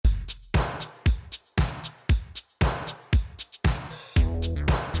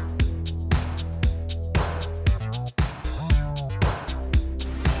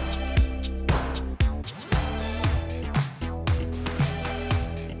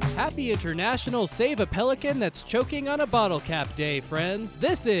Happy International Save a Pelican That's Choking on a Bottle Cap Day, friends.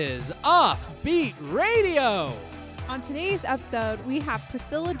 This is Offbeat Radio. On today's episode, we have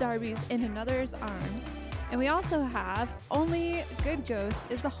Priscilla Darby's In Another's Arms, and we also have Only Good Ghost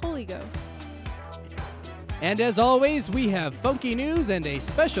is the Holy Ghost. And as always, we have funky news and a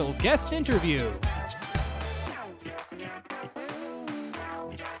special guest interview.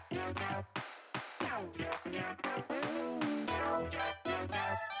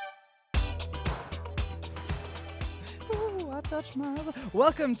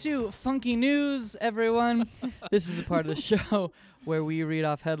 Welcome to Funky News, everyone. This is the part of the show where we read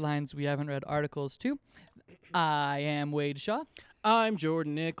off headlines we haven't read articles to. I am Wade Shaw. I'm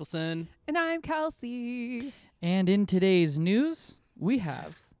Jordan Nicholson. And I'm Kelsey. And in today's news, we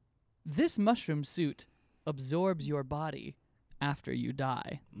have this mushroom suit absorbs your body after you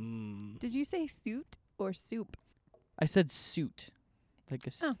die. Did you say suit or soup? I said suit,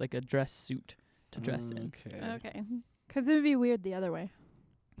 like a dress suit to dress in. Okay. Because it would be weird the other way.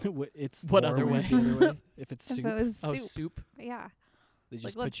 It's What more other weird way? the other way? If it's If soup, it was Oh, soup. soup. Yeah. they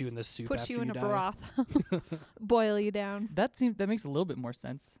just Like, put you in the let's soup put after you in a die. broth. Boil you down. That makes a little bit more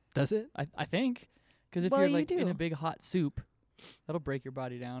sense. Does it? I think, because if Well, you're you like in do. a big hot soup, that'll break your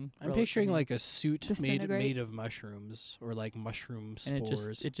body down. I'm picturing like a suit Disintegrate. made of mushrooms or like mushroom and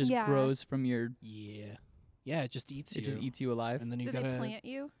spores. it just Yeah. grows from your. Yeah, it just eats It you. just eats you alive. And then you Do gotta. they plant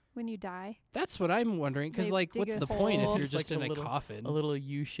you when you die? That's what I'm wondering. Because They like, dig what's a the point if hole. you're Just just like in a a little- coffin? A little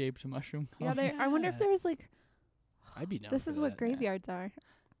U-shaped mushroom. Yeah, I wonder if yeah. there's like, I'd be down this for is what that. graveyards are.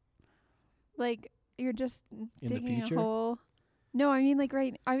 Like, you're just In the digging future? a hole. No, I mean like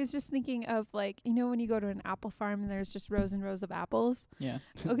I was just thinking of like, you know when you go to an apple farm and there's just rows and rows of apples? Yeah.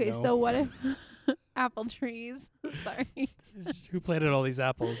 Okay, No. so what if apple trees? Sorry. Who planted all these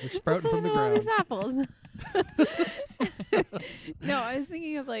apples? They're sprouting from the All ground. these apples. No, I was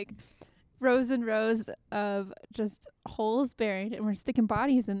thinking of like rows and rows of just holes buried and we're sticking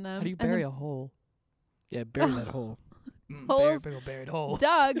bodies in them. How do you bury a hole? Yeah, bury that hole. Holes Big old buried hole.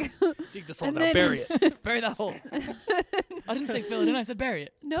 dug? Dig this and hole now. then- Bury it. Bury that hole. I didn't say fill it in. I said bury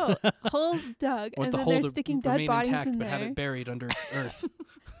it. No, holes dug, Want and the then hole they're to sticking dead remain bodies intact, in but have there, it buried under earth.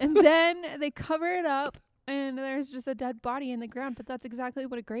 and then they cover it up, and there's just a dead body in the ground. But that's exactly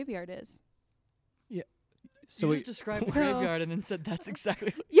what a graveyard is. So you we, just described So- graveyard and then said that's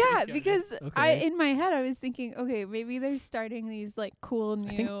exactly what Yeah, graveyard is. because Okay. in my head I was thinking, okay, maybe they're starting these like cool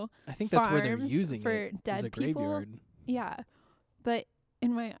new I think that's where they're farms using for it as dead a people. graveyard. Yeah, but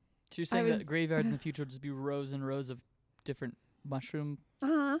in my So you're saying was- that graveyards in the future will just be rows and rows of different mushroom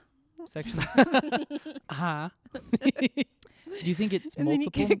sections? Uh-huh. Do you think it's and then you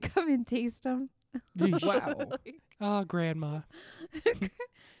multiple? can come and taste them. Wow. Oh, Grandma.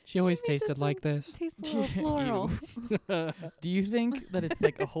 She always made tasted this like this. Taste a little floral. Do you think that it's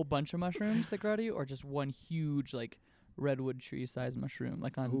like a whole bunch of mushrooms that grow to you, or just one huge like redwood tree sized mushroom,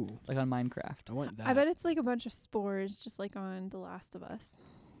 like on Ooh, Minecraft? I want that. I bet it's like a bunch of spores, just like on The Last of Us,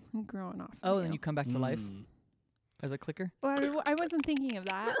 growing off. Oh, of and then you come back to life Mm. as a clicker. Well, I wasn't thinking of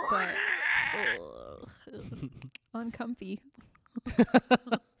that, but uncomfy.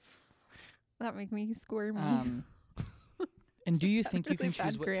 That make me squirmy. And do Just you had think you really can choose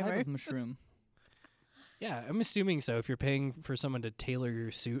bad what grammar. type of mushroom? Yeah, I'm assuming so. If you're paying for someone to tailor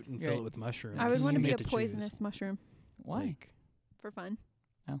your suit and fill Right. it with mushrooms, I would you want to you be get a choose. poisonous mushroom Why? Like, for fun.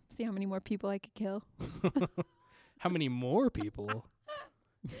 Oh. See how many more people I could kill. how many more people?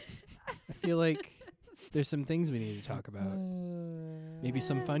 I feel like there's some things we need to talk about. Maybe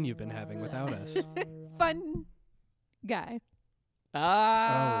some fun you've been having without us. Fun guy.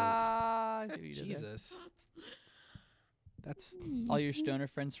 I see what you did there. Jesus. That's All your stoner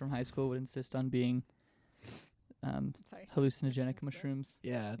friends from high school would insist on being Sorry. hallucinogenic mushrooms.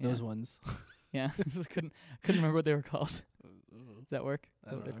 yeah, Yeah. those ones. Yeah, couldn't remember what they were called. Does that work? Is I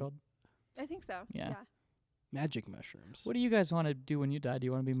that what don't they're know. called? I think so. Yeah. Magic mushrooms. What do you guys want to do when you die? Do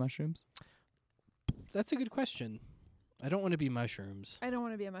you want to be mushrooms? That's a good question. I don't want to be mushrooms. I don't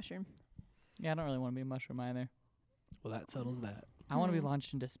want to be a mushroom. Yeah, I don't really want to be a mushroom either. Well, that settles that. I want to be Hmm.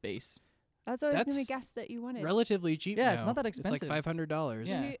 launched into space. That's what I was going That's to guess that you wanted. Relatively cheap. Yeah, it's now. not that It's expensive. like $500.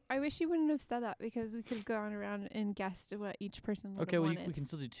 Yeah. I wish you wouldn't have said that because we could have gone around and guessed what each person would Okay, have well, wanted. we can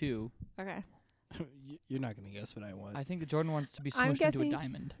still do two. Okay. You're not going to guess what I want. I think that Jordan wants to be I'm smushed into a guessing-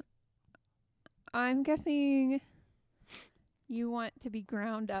 diamond. I'm guessing you want to be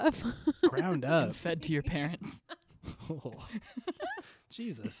ground up. Ground up. And fed to your parents. Oh.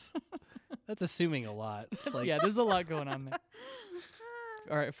 Jesus. That's assuming a lot. Like, Yeah, there's a lot going on there.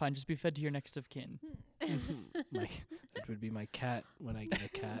 All right, fine. Just be fed to your next of kin. that would be my cat when I get a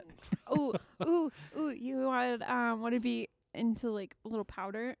cat. ooh, you wanted to be into like a little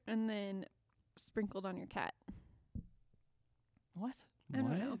powder and then sprinkled on your cat. What? I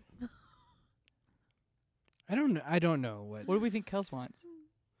don't know. I don't know what. What do we think Kels wants?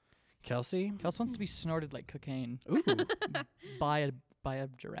 Kelsey? Kels wants to be snorted like cocaine Ooh. by a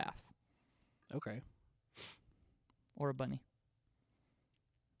giraffe Okay. or a bunny.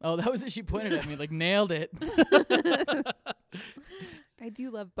 Oh, that was it. She pointed at me like nailed it. I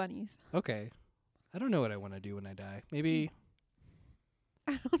do love bunnies. Okay. I don't know what I want to do when I die. Maybe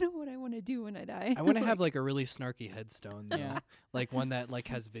I don't know what I want to do when I die. I want to have like a really snarky headstone though. Yeah. Like one that like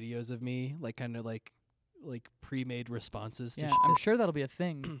has videos of me, like kind of like pre-made responses to Yeah, shit. I'm sure that'll be a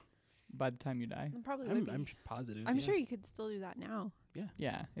thing by the time you die. It probably would be. I'm positive. I'm yeah. sure you could still do that now.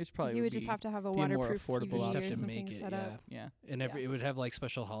 Yeah, it's probably You would just have to have a be a more waterproof affordable TV option. or Just have to something make it, set yeah. up. Yeah. And Yeah. it would have like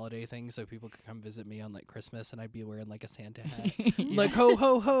special holiday things so people could come visit me on like Christmas and I'd be wearing like a Santa hat. Yeah. Like ho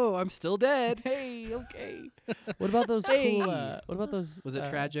ho ho, I'm still dead. Hey, okay. What about those Hey. cool? What about those? Was it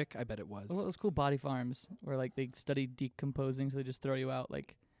tragic? I bet it was. What about those cool body farms where like they study decomposing, so they just throw you out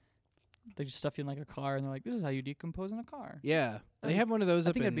like they just stuff you in like a car, and they're like, "This is how you decompose in a car." Yeah. They Um, have one of those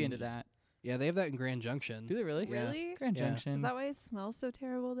I up think in I'd be into that. Yeah, they have that in Grand Junction. Do they really? Yeah. Really? Grand Yeah. Junction. Is that why it smells so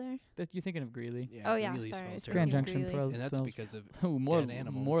terrible there? You're thinking of Greeley. Yeah, Oh, it yeah, really sorry, smells it's terrible. Grand Greeley. Junction Greeley. pros. And that's smells- because of Ooh, more dead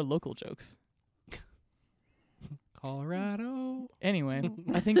animals. more local jokes. Colorado. Anyway,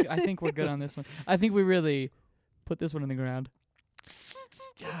 I think we're good on this one. I think we really put this one in the ground.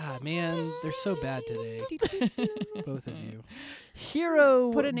 Ah, man, they're so bad today. Both of you.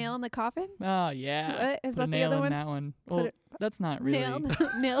 Hero. Put a nail in the coffin? Oh yeah. What? Is Put a that the nail other in one? that one. Put Well, it- that's not really. Nailed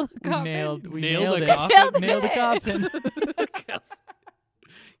the coffin. We Nailed nailed a it. coffin? Nailed the coffin.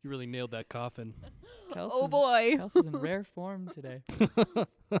 You really nailed that coffin. Kels Oh is- boy. Kels is in rare form today.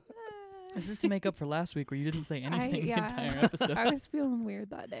 Is this to make up for last week where you didn't say anything yeah. the entire episode? I was feeling weird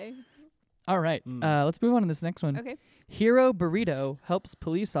that day. All right. Mm. Let's move on to this next one. Okay. Hero Burrito helps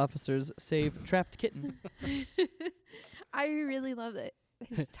police officers save trapped kitten. I really love it.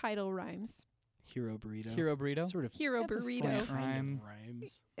 His title rhymes. Hero burrito. Hero Burrito. Sort of. Hero That's a burrito. slant kind rhyme. of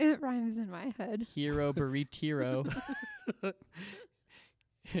rhymes. It rhymes in my head. Hero Burritiro.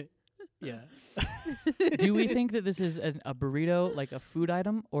 Yeah. Do we think that this is a burrito, like a food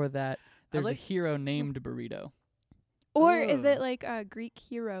item, or that there's like- a hero named burrito? Or is Oh. it like a Greek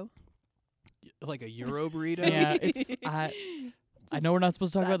hero? Like a Euro burrito. Yeah, it's. I know we're not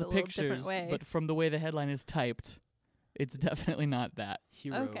supposed to talk said about the a little different pictures, way. but from the way the headline is typed, it's definitely not that.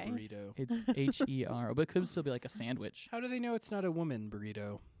 Hero Okay. burrito. It's HER, but it could still be like a sandwich. How do they know it's not a woman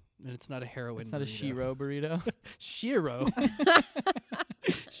burrito? And it's not a heroin It's not a burrito? Shiro burrito. Shiro.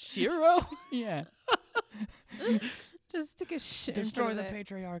 Shiro? Yeah. Just stick a shit in front of it.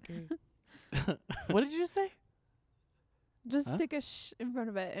 patriarchy. What did you just say? Just Huh? stick a sh in front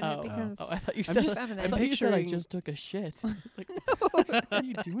of it and Oh, it becomes I thought you I'm said. just- I feminine. thought you said I picturing- just took a shit. It's like, what are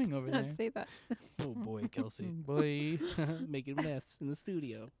you doing over there? Not say that. Oh boy, Kelsey. Boy. Making a mess in the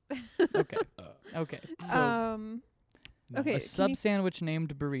studio. Okay. Okay. So Okay. a can sub you- sandwich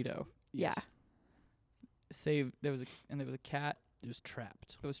named burrito. Yeah. Saved. There was a cat It was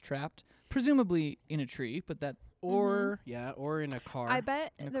trapped. that was trapped, presumably in a tree, but that Or, or in a car. I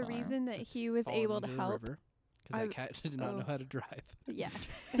bet in a the car reason that that's he was fallen able to into the help. river, 'cause I- that cat did not know oh. how to drive. Yeah.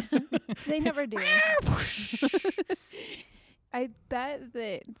 They never do. I bet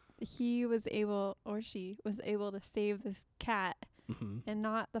that he was able, or she was able to save this cat Mm-hmm. and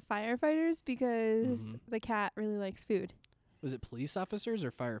not the firefighters because Mhm. the cat really likes food. Was it police officers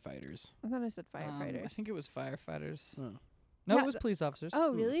or firefighters? I thought I said firefighters. I think it was firefighters. Oh. No, Yeah, it was police officers.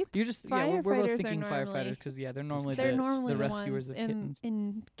 Oh, Hmm. really? You just we're both Firefighters are thinking firefighters normally- because they're normally They're the, normally the the rescuers ones of in, kittens.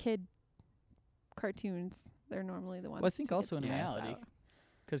 in kid cartoons. They're normally the ones. Well, I think to get also the in cats reality, out.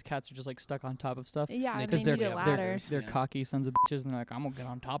 because cats are just like stuck on top of stuff. Yeah, They and just they they're- need a have ladder. burgers. They're Yeah. cocky sons of bitches, and they're like, I'm gonna get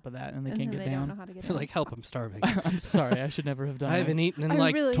on top of that, and they and can't then get they don't know down. how to get They're down. like, help, I'm starving. I'm sorry, I should never have done. I haven't this. eaten in I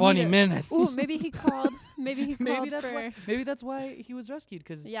like really 20 need it. minutes. Ooh, maybe he called. Maybe he Maybe called that's for. why. Maybe that's why he was rescued,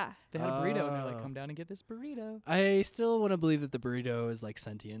 because Yeah. they had a burrito, and they're like, Oh. come down and get this burrito. I still want to believe that the burrito is like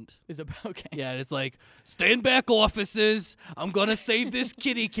sentient. Is it okay? Yeah, it's like, stand back, officers. I'm going to save this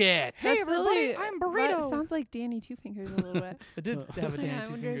kitty cat. Hey, That's everybody, really- I'm That Burrito. sounds like Danny Two Fingers a little bit. It did have a Yeah, Danny I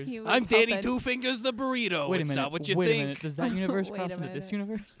two wonder if fingers. he was I'm Danny helping. Two Fingers the burrito. Wait a it's minute. not what you wait a think. minute. Does that universe Wait cross a into this minute.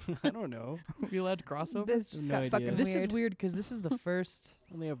 universe? I don't know. Are we allowed to cross over? This just No got idea. fucking This weird. is weird because this is the first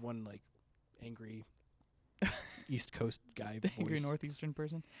I only have one like angry East Coast guy angry voice. northeastern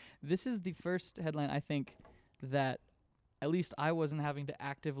person. This is the first headline I think that at least I wasn't having to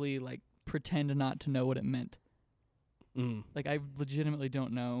actively like pretend not to know what it meant. Mm. Like I legitimately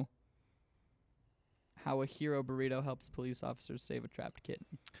don't know how a hero burrito helps police officers save a trapped kitten.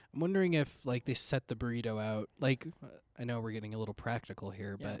 I'm wondering if like they set the burrito out. Like I know we're getting a little practical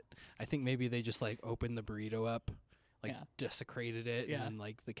here, Yeah. but I think maybe they just like opened the burrito up, like Yeah. desecrated it, Yeah. and then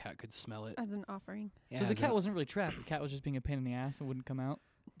like the cat could smell it. As an offering. So Yeah, the as cat in- wasn't really trapped. The cat was just being a pain in the ass and wouldn't come out.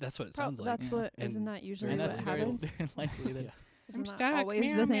 That's what it Prob- sounds like. That's Yeah. what, isn't And that usually And what that's very, happens? very likely that. Yeah. Isn't I'm that stuck. always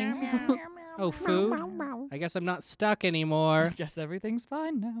Meow, the meow, thing? meow. Oh, food. I guess I'm not stuck anymore. Guess everything's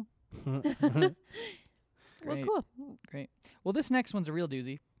fine now. Well, Great. cool. Great. Well, this next one's a real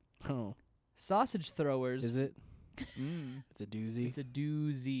doozy. Oh, Sausage throwers. is it? Mm, It's a doozy. it's a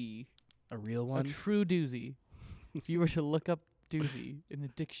doozy. A real A one. true doozy. If you were to look up doozy in the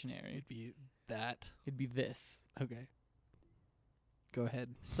dictionary, It'd be that. it'd be this. Okay. Go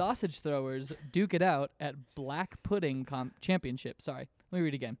ahead. Sausage throwers duke it out at Black Pudding Championship. Sorry, let me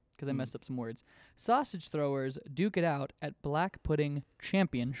read again because I Mm. messed up some words. Sausage throwers duke it out at Black Pudding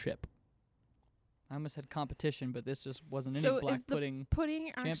Championship. I almost had competition, but this just wasn't any So Black is the Pudding.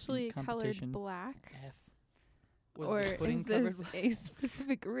 Pudding actually competition. colored black? F. Was Or the pudding is this covered? a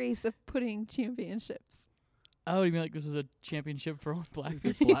specific race of pudding championships? Oh, you mean like this was a championship for all black Is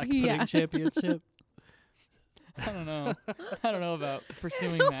it people? Black Pudding Yeah. Championship? I don't know. I don't know about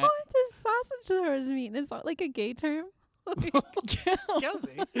pursuing what that. does sausage throwers mean? Is that like a gay term?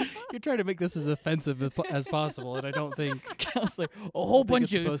 Kelsey, you're trying to make this as offensive as possible, and I don't think. I was like, a whole think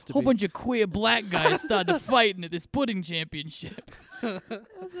it's bunch supposed to of be. bunch of queer black guys started fighting at this pudding championship,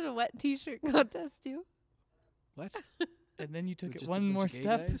 Was it a wet t-shirt contest too? What? and then you took it Just a one bunch more of gay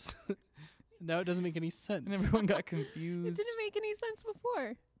step, guys? No, it doesn't make any sense. and everyone got It confused. didn't make any sense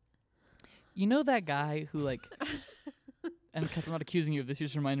before. You know that guy who like, and because I'm not accusing you of this, you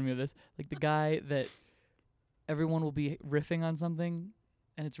just reminded me of this. Like the guy that everyone will be riffing on something,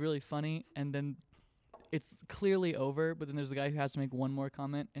 and it's really funny, and then it's clearly over, but then there's the guy who has to make one more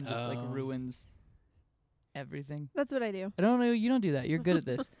comment and just like Oh. ruins everything. That's what I do. I don't know. You don't do that. You're good at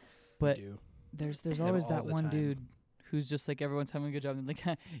this. But You do. there's them always all that the one time. dude who's just like everyone's having a good job and like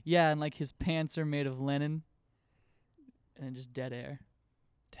yeah, and like his pants are made of linen, and then just dead air.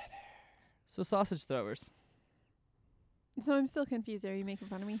 Dead air. So sausage throwers. So I'm still confused. Are you making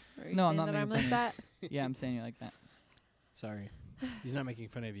fun of me? Or are you No, I'm saying not that I'm making like fun that? Yeah, I'm saying you like that. Sorry, he's not making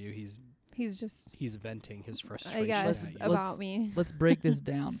fun of you. He's just, He's venting his frustration. I guess, at you. about me. Let's break this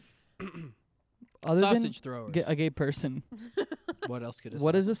down. Other than Sausage throwers. a gay person, What else could it?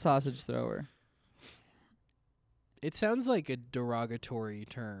 what is a sausage thrower? It sounds like a derogatory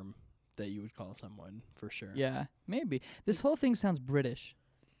term that you would call someone for sure. Yeah, maybe. This whole thing sounds British.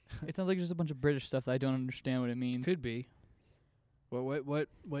 It sounds like just a bunch of British stuff that I don't understand what it means. Could be. What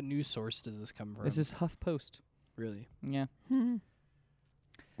news source does this come from? This is HuffPost. really. Yeah.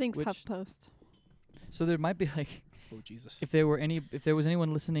 Thanks, Which- HuffPost. So there might be like Oh Jesus. if there was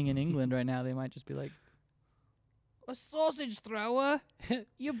anyone listening in England right now, they might just be like, "A sausage thrower,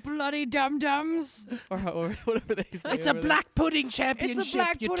 you bloody dum dums," or whatever they say. It's a over there. black pudding championship. It's a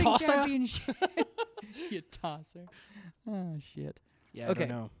black you pudding tosser. championship. You tosser. Oh shit. Yeah, I Okay. don't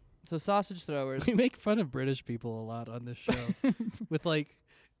know. So sausage throwers. We make fun of British people a lot on this show. With like,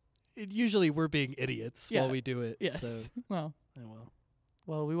 usually we're being idiots Yeah. while we do it. Yes. So, Well, oh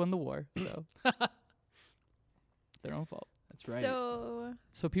well, we won the war, so their own fault. that's right. So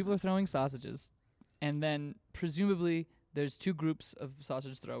So people are throwing sausages, and then presumably there's two groups of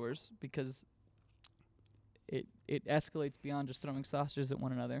sausage throwers because it escalates beyond just throwing sausages at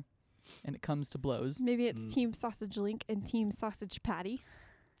one another, and it comes to blows. maybe it's Mm. Team Sausage Link and Team Sausage Patty.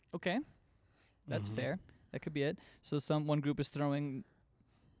 Okay, that's Mhm. fair. That could be it. So one group is throwing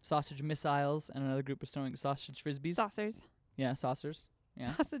sausage missiles, and another group is throwing sausage frisbees. Saucers. Yeah, saucers.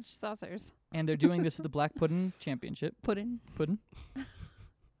 Yeah, Sausage saucers. and they're doing this at the Black Pudding Championship. Pudding. Pudding.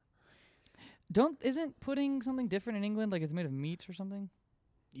 Isn't pudding something different in England? Like it's made of meat or something?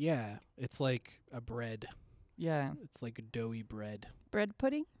 Yeah, it's like a bread. Yeah. It's like a doughy bread, Bread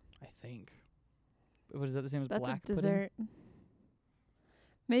pudding. I think. What is that the same as That's black a dessert.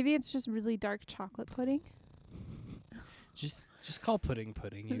 Maybe it's just really dark chocolate pudding. Just call pudding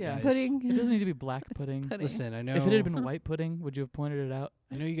pudding, you Yeah. guys. Pudding. It doesn't need to be black It's pudding. pudding. Listen, I know If it had been white pudding, would you have pointed it out?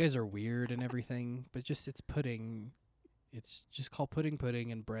 I know you guys are weird and everything, but just it's pudding. It's just call pudding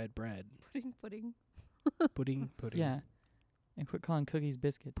pudding and bread. Pudding pudding. Pudding pudding. Yeah. And quit calling cookies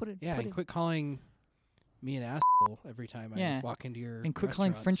biscuits. Pudding. Yeah, pudding. and quit calling me an asshole every time Yeah. I walk into your And quit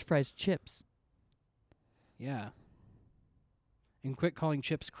calling restaurants. French fries chips. Yeah. And quit calling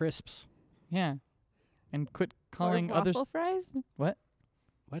chips crisps. Yeah. And quit calling or others waffle fries. What?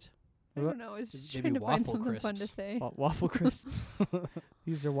 I What? don't know. I was just Maybe trying to find waffle something fun to crisps. say. waffle crisps.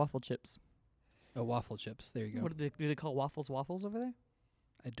 These are waffle chips. Oh, waffle chips. There you go. What do they call waffles over there?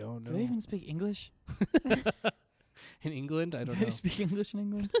 I don't Do know. they even speak English? In England, I don't Do know. they speak English in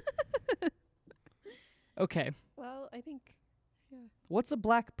England? Okay. Well, I think. What's a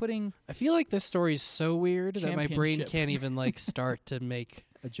black pudding? I feel like this story is so weird that my brain Championship. can't even like start to make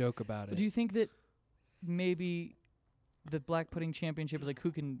a joke about it. Do you think that maybe the black pudding championship is like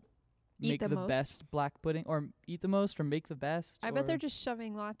who can Eat make the the most? best black pudding, or eat the most, or make the best? I bet or- they're just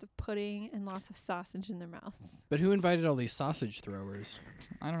shoving lots of pudding and lots of sausage in their mouths. But who invited all these sausage throwers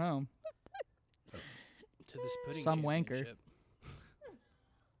I don't know. to this pudding Some wanker. championship?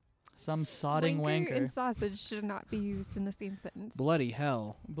 Some sodding wanker. and sausage should not be used in the same sentence. Bloody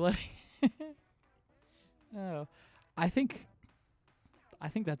hell. Bloody. Oh, I think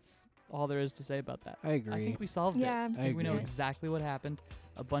that's all there is to say about that. I agree. I think we solved Yeah. it. I think we know agree. exactly what happened.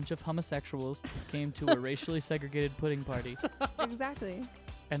 A bunch of homosexuals came to a racially segregated pudding party Exactly.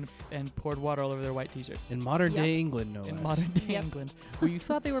 and poured water all over their white t-shirts. In modern Yep. day England, no In less. modern day Yep. England, where you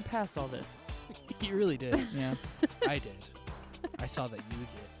thought they were past all this. You really did. Yeah. I did. I saw that you did.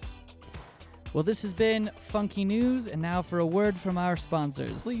 Well, this has been Funky News, and now for a word from our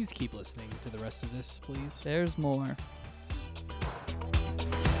sponsors. Please keep listening to the rest of this, please. There's more.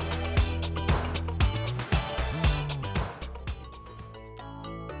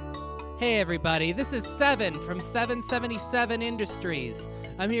 Hey everybody, this is Seven from 777 Industries.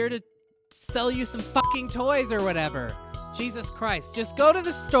 I'm here to sell you some fucking toys or whatever. Jesus Christ, just go to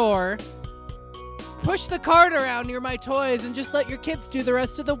the store, push the cart around near my toys, and just let your kids do the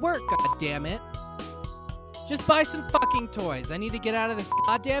rest of the work, god damn it. Just buy some fucking toys. I need to get out of this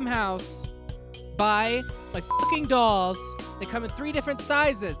goddamn house. Buy my fucking dolls. They come in 3 different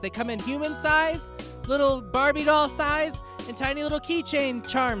sizes. They come in human size, little Barbie doll size, and tiny little keychain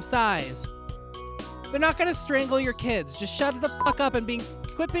charm size. They're not gonna strangle your kids. Just shut the fuck up and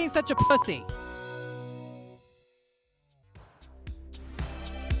quit being such a pussy.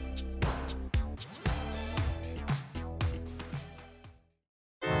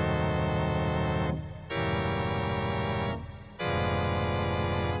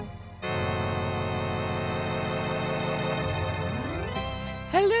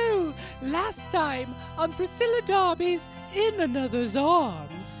 Hello! Last time on Priscilla Darby's In Another's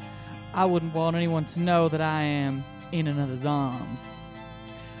Arms. I wouldn't want anyone to know that I am in another's arms.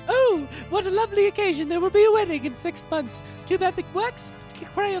 Oh, what a lovely occasion. There will be a wedding in 6 months. Too bad the wax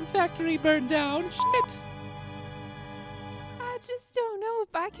crayon factory burned down. Shit. I just don't know if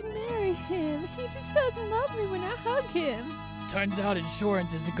I can marry him. He just doesn't love me when I hug him. Turns out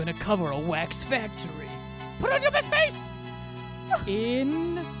insurance isn't gonna cover a wax factory. Put on your best face.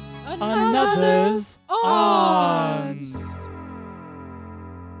 In another's arms.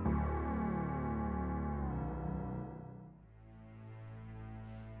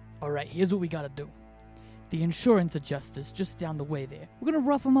 Alright, here's what we gotta do. The insurance adjuster's just down the way there. We're gonna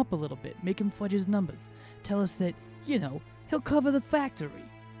rough him up a little bit, make him fudge his numbers. Tell us that, he'll cover the factory.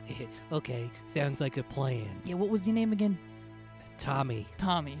 Okay, sounds like a plan. Yeah, what was your name again? Tommy.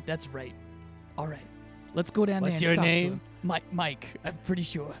 Tommy, that's right. Alright, let's go down What's there and your talk to name? him. Mike, I'm pretty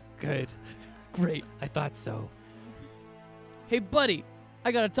sure. Good. Great. I thought so. Hey, buddy,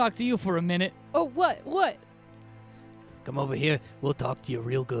 I gotta talk to you for a minute. Oh, what? What? Come over here. We'll talk to you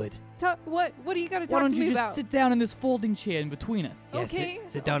real good. What? What do you got to Why talk don't to you me just about? sit down in this folding chair in between us? Yeah, Okay,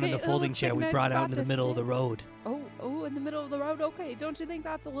 sit down in okay, the it folding looks chair like a we nice brought out spot into the to middle of the sit. road. Oh, in the middle of the road? Okay, don't you think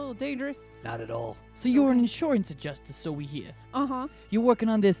that's a little dangerous? Not at all. So you're an insurance adjuster, so we hear. Uh-huh. You're working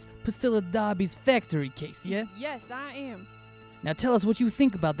on this Priscilla Darby's factory case, yeah? Yes, I am. Now tell us what you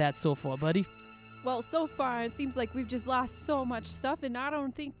think about that so far, buddy. Well, so far, it seems like we've just lost so much stuff, and I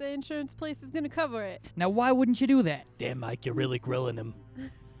don't think the insurance place is going to cover it. Now why wouldn't you do that? Damn, Mike, you're really grilling him.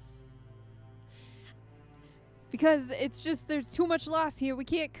 Because it's just, there's too much loss here. We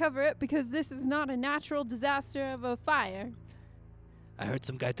can't cover it because this is not a natural disaster of a fire. I heard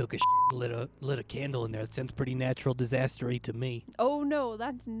some guy took a lit a candle in there. It sounds pretty natural disastery to me. Oh, no,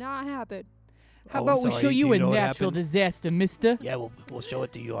 that's not happened. How Oh, about I'm we sorry, show do you a know what natural happened? disaster, mister? Yeah, we'll show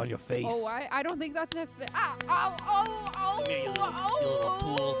it to you on your face. Oh, I don't think that's necessary. Ow. Come here, you little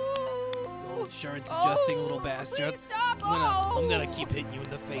tool. Little insurance adjusting little bastard. Please stop. I'm gonna keep hitting you in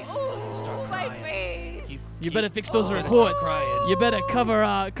the face until you start my crying. face. You better fix those I'm gonna reports. start crying. You better cover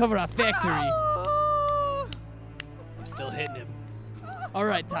our factory. Oh. I'm still hitting him. All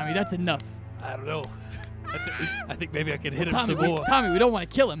right, Tommy, that's enough. I don't know. I think maybe I could hit him Tommy, some more. Tommy, we don't want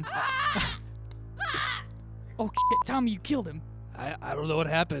to kill him. Oh shit, Tommy, you killed him. I don't know what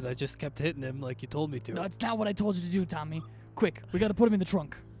happened. I just kept hitting him like you told me to. No, that's not what I told you to do, Tommy. Quick, we gotta put him in the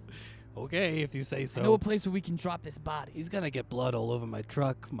trunk. Okay, if you say so. I know a place where we can drop this body. He's gonna get blood all over my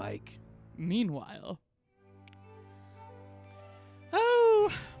truck, Mike. Meanwhile, Oh,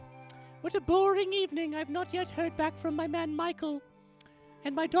 Oh, what a boring evening. I've not yet heard back from my man Michael.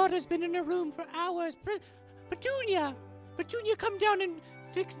 And my daughter's been in her room for hours. Petunia! Petunia, come down and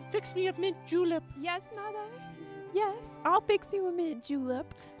fix me a mint julep. Yes, Mother. Yes, I'll fix you a mint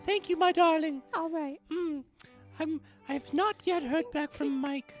julep. Thank you, my darling. All right. I've not yet heard back from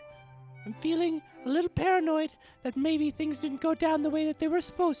Mike. I'm feeling a little paranoid that maybe things didn't go down the way that they were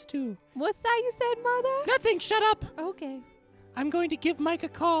supposed to. What's that you said, Mother? Nothing, shut up! Okay. I'm going to give Mike a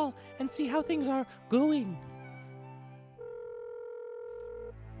call and see how things are going.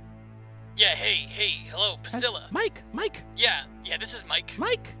 Yeah, hey, hello, Priscilla. Mike! Yeah, this is Mike.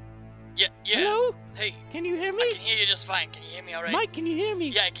 Mike! Yeah. Hello? Hey, Can you hear I me? can hear you just fine. Can you hear me all right? Mike, can you hear me?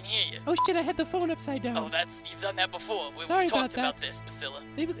 Yeah, I can hear you. Oh shit, I had the phone upside down. Oh, you've done that before. Sorry We've talked about about this, Priscilla.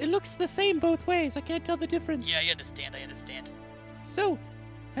 It looks the same both ways. I can't tell the difference. Yeah, I understand. So,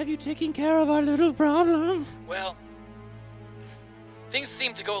 have you taken care of our little problem? Well, things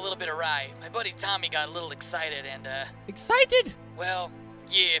seem to go a little bit awry. My buddy Tommy got a little excited and, Excited? well,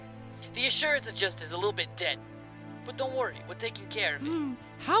 yeah. The assurance adjuster's a little bit dead. But don't worry, we're taking care of it.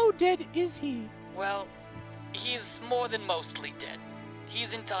 How dead is he? Well, he's more than mostly dead.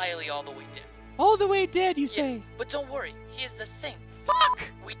 He's entirely all the way dead. All the way dead, you Yeah, say? but don't worry, here's the thing. Fuck!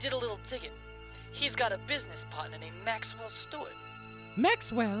 We did a little digging. He's got a business partner named Maxwell Stewart.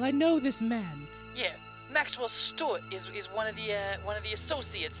 Maxwell, I know this man. Yeah, Maxwell Stewart is one of the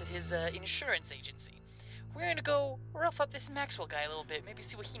associates at his insurance agency. We're gonna go rough up this Maxwell guy a little bit, maybe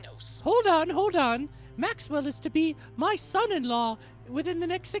see what he knows. Hold on. Maxwell is to be my son-in-law within the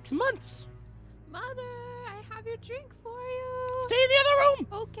next 6 months. Mother, I have your drink for you. Stay in the other room!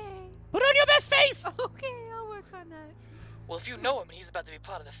 Okay. Put on your best face! Okay, I'll work on that. Well, if you know him and he's about to be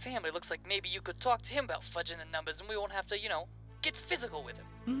part of the family, it looks like maybe you could talk to him about fudging the numbers and we won't have to, get physical with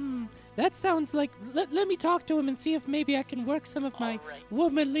him. That sounds like... Let me talk to him and see if maybe I can work some of my Alright.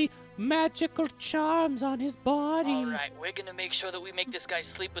 womanly magical charms on his body. Alright, we're gonna make sure that we make this guy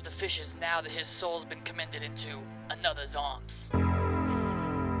sleep with the fishes now that his soul's been commended into another's arms.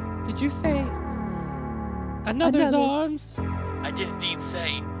 Did you say... Another's Another's. arms? I did indeed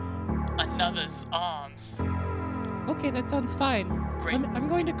say another's arms. Okay, that sounds fine. Great. I'm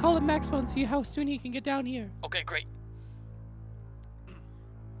going to call him Maxwell and see how soon he can get down here. Okay, great.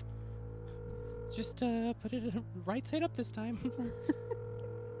 Just put it right side up this time.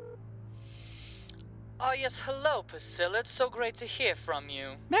 Oh, yes, hello, Priscilla. It's so great to hear from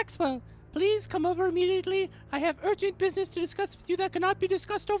you. Maxwell, please come over immediately. I have urgent business to discuss with you that cannot be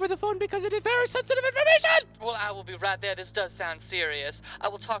discussed over the phone because it is very sensitive information! Well, I will be right there. This does sound serious. I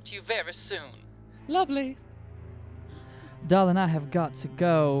will talk to you very soon. Lovely. Darling, I have got to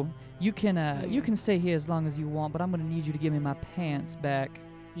go. You can stay here as long as you want, but I'm gonna need you to give me my pants back.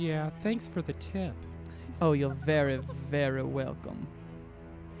 Yeah, thanks for the tip. Oh, you're very, very welcome.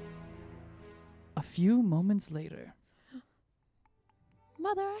 A few moments later.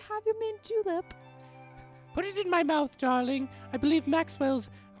 Mother, I have your mint julep. Put it in my mouth, darling. I believe Maxwell's...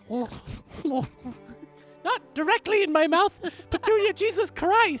 Not directly in my mouth. Petunia, Jesus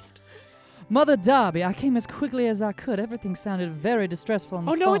Christ. Mother Darby, I came as quickly as I could. Everything sounded very distressful on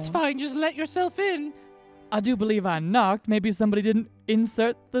the Oh, phone. no, it's fine. Just let yourself in. I do believe I knocked. Maybe somebody didn't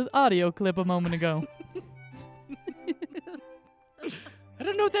insert the audio clip a moment ago. I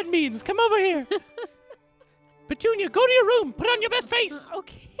don't know what that means. Come over here. Petunia, go to your room. Put on your best face.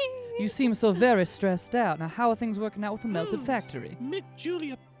 Okay. You seem so very stressed out. Now, how are things working out with the melted factory? Mint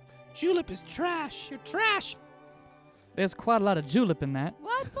julep. Julep is trash. You're trash. There's quite a lot of julep in that.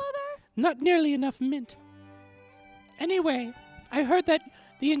 What, Mother? Not nearly enough mint. Anyway, I heard that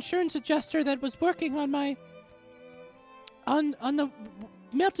the insurance adjuster that was working on my... on the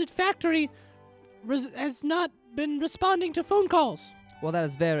melted factory has not been responding to phone calls. Well, that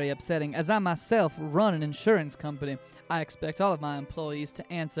is very upsetting. As I myself run an insurance company, I expect all of my employees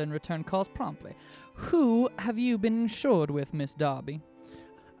to answer and return calls promptly. Who have you been insured with, Miss Darby?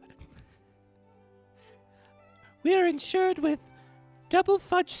 We are insured with Double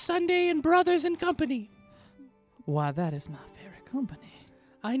Fudge Sunday and Brothers and Company. Why, that is my favorite company.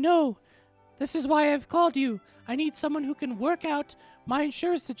 I know. This is why I've called you. I need someone who can work out my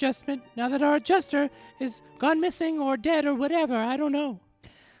insurance adjustment now that our adjuster is gone missing or dead or whatever. I don't know.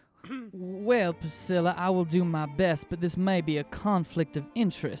 Well, Priscilla, I will do my best, but this may be a conflict of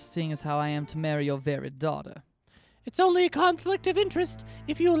interest, seeing as how I am to marry your very daughter. It's only a conflict of interest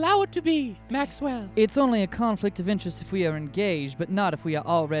if you allow it to be, Maxwell. It's only a conflict of interest if we are engaged, but not if we are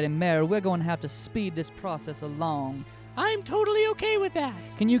already married. We're going to have to speed this process along. I'm totally okay with that.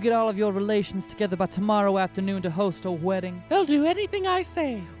 Can you get all of your relations together by tomorrow afternoon to host a wedding? They'll do anything I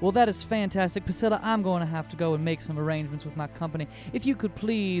say. Well, that is fantastic. Priscilla, I'm going to have to go and make some arrangements with my company. If you could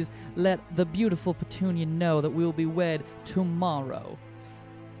please let the beautiful Petunia know that we will be wed tomorrow.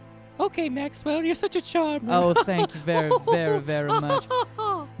 Okay, Maxwell, you're such a charmer. Oh, thank you very, very, very much.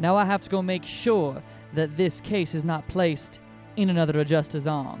 Now I have to go make sure that this case is not placed in another adjuster's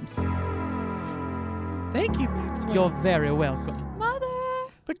arms. Thank you, Maxwell. You're very welcome. Mother!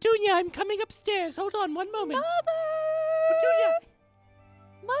 Petunia, I'm coming upstairs. Hold on one moment. Mother! Petunia!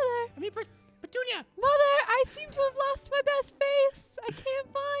 Mother! Petunia! Mother, I seem to have lost my best face. I can't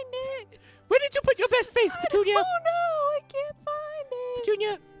find it. Where did you put your best face, Petunia? Oh no, I can't find it.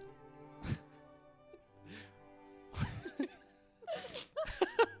 Petunia!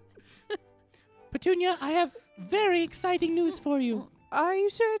 Petunia, I have very exciting news for you. Are you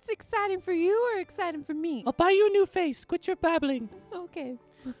sure it's exciting for you or exciting for me? I'll buy you a new face. Quit your babbling. Okay.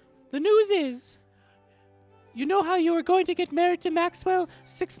 The news is, you know how you were going to get married to Maxwell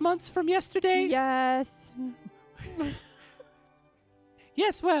 6 months from yesterday? Yes.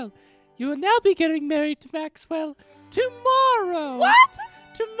 Yes, well, you will now be getting married to Maxwell tomorrow. What?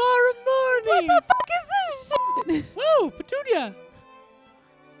 Tomorrow morning. What the fuck is this shit? Whoa, Petunia!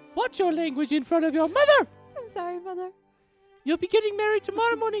 Watch your language in front of your mother. I'm sorry, Mother. You'll be getting married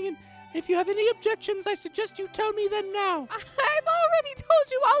tomorrow morning, and if you have any objections, I suggest you tell me them now. I've already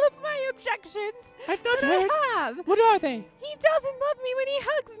told you all of my objections. I've not But heard. I have. What are they? He doesn't love me when he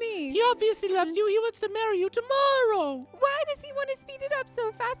hugs me. He obviously loves you. He wants to marry you tomorrow. Why does he want to speed it up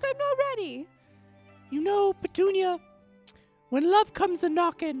so fast? I'm not ready. You know, Petunia, when love comes a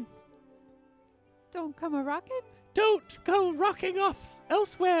knockin', Don't come a rockin'. don't go rocking off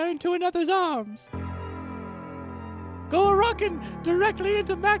elsewhere into another's arms. Go a rockin' directly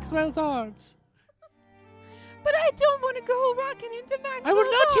into Maxwell's arms. But I don't want to go rockin' into Maxwell's I will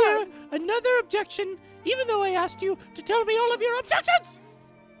not hear arms. another objection, even though I asked you to tell me all of your objections.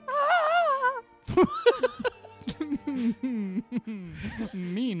 Ah!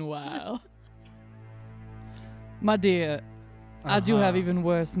 Meanwhile, my dear, I do have even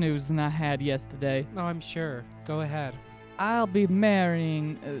worse news than I had yesterday. No, I'm sure. Go ahead. I'll be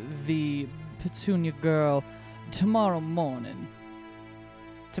marrying the Petunia girl tomorrow morning.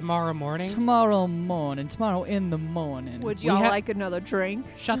 Tomorrow morning? Tomorrow in the morning. Would We y'all ha- like another drink?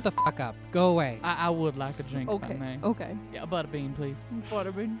 Shut the fuck up. Go away. I would like a drink if I Okay. may. Okay. Yeah, butterbean, please.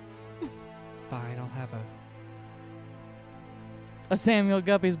 Butterbean. Fine, I'll have A Samuel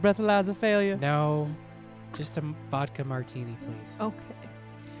Guppy's breathalyzer failure. No, just a vodka martini, please. Okay.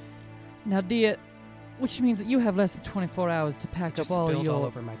 Now, dear, which means that you have less than 24 hours to pack Just up all spilled your... all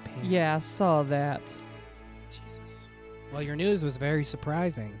over my pants. Yeah, I saw that. Jesus. Well, your news was very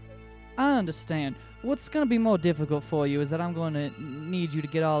surprising. I understand. What's going to be more difficult for you is that I'm going to need you to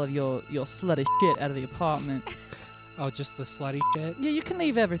get all of your slutty shit out of the apartment. Oh, just the slutty shit? Yeah, you can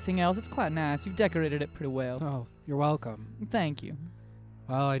leave everything else. It's quite nice. You've decorated it pretty well. Oh, you're welcome. Thank you.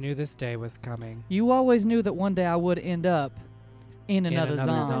 Well, I knew this day was coming. You always knew that one day I would end up in another's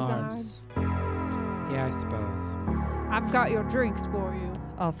another's arms. arms. Yeah, I suppose. I've got your drinks for you.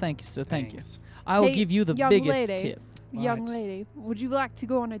 Oh, thank you, sir. Thank you. Thanks. I will Hey, give you the young biggest lady. tip. Young What? lady, would you like to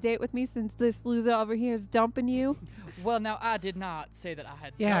go on a date with me since this loser over here is dumping you? Well, now, I did not say that I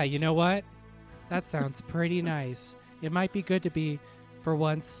had Yeah, dumped you know what? That sounds pretty nice. It might be good to be, for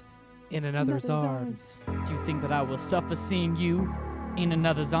once, in another's arms. Do you think that I will suffer seeing you in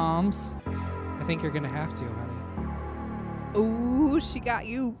another's arms? I think you're gonna have to, honey. Ooh, she got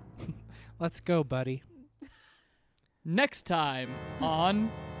you. Let's go, buddy. Next time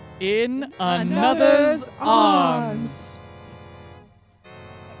on In Another's Another's Arms.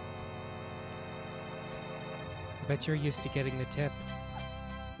 I bet you're used to getting the tip.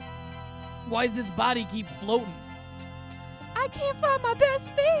 Why does this body keep floating? I can't find my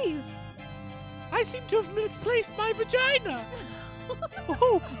best face. I seem to have misplaced my vagina.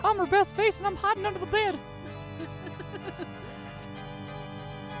 Oh, I'm her best face and I'm hiding under the bed.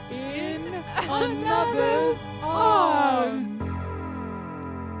 In Another's arms.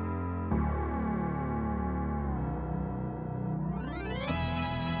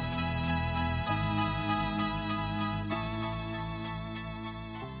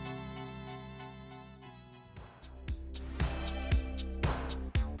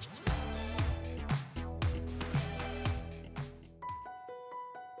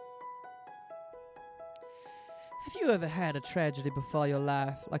 Have you ever had a tragedy befall your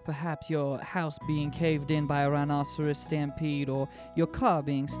life, like perhaps your house being caved in by a rhinoceros stampede or your car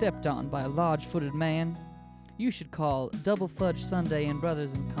being stepped on by a large-footed man? you should call Double Fudge Sunday and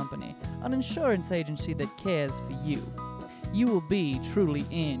Brothers and Company, an insurance agency that cares for you. You will be truly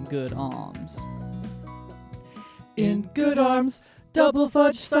in good arms. In good arms, Double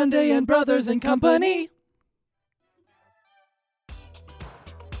Fudge Sunday and Brothers and Company.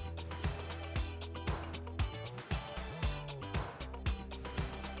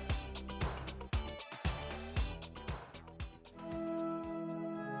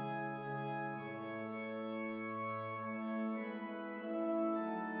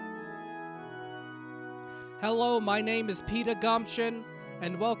 Hello, my name is Peter Gumption,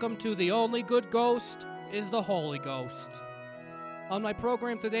 and welcome to The Only Good Ghost is the Holy Ghost. On my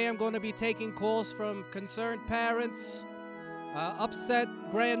program today, I'm going to be taking calls from concerned parents, upset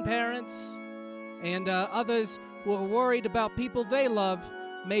grandparents, and others who are worried about people they love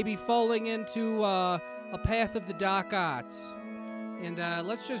maybe falling into a path of the dark arts. And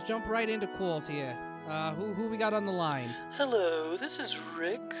let's just jump right into calls here. Who we got on the line? Hello, this is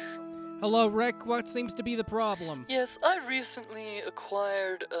Rick. Hello, Rick. What seems to be the problem? Yes, I recently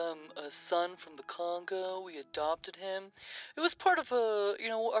acquired a son from the Congo. We adopted him. It was part of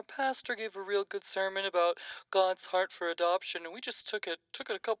our pastor gave a real good sermon about God's heart for adoption, and we just took it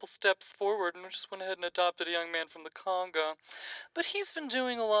a couple steps forward and we just went ahead and adopted a young man from the Congo. But he's been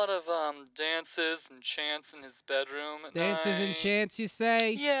doing a lot of dances and chants in his bedroom at Dances and night. chants, you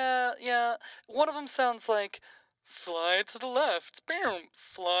say? Yeah. One of them sounds like, slide to the left, boom,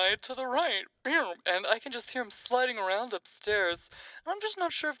 slide to the right, boom, and I can just hear him sliding around upstairs. And I'm just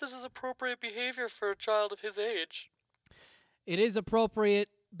not sure if this is appropriate behavior for a child of his age. It is appropriate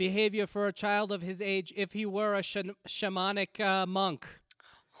behavior for a child of his age if he were a shamanic monk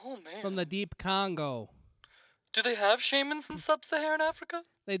Oh, man. from the deep Congo. Do they have shamans in sub-Saharan Africa?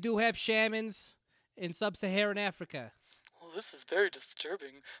 They do have shamans in sub-Saharan Africa. Well, this is very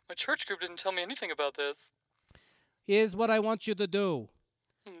disturbing. My church group didn't tell me anything about this. Here's what I want you to do.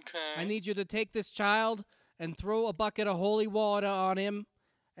 Okay. I need you to take this child and throw a bucket of holy water on him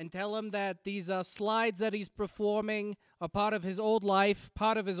and tell him that these slides that he's performing are part of his old life,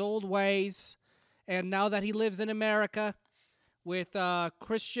 part of his old ways. And now that he lives in America with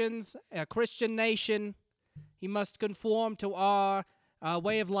Christians, a Christian nation, he must conform to our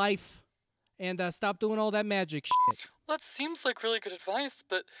way of life and stop doing all that magic shit. Well, that seems like really good advice,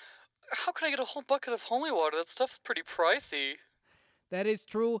 but how can I get a whole bucket of holy water? That stuff's pretty pricey. That is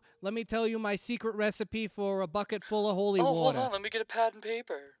true. Let me tell you my secret recipe for a bucket full of holy water. Hold on. Let me get a pad and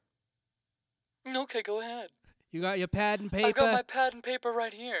paper. Okay, go ahead. You got your pad and paper? I've got my pad and paper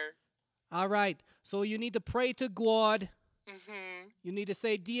right here. All right. So you need to pray to God. Mm-hmm. You need to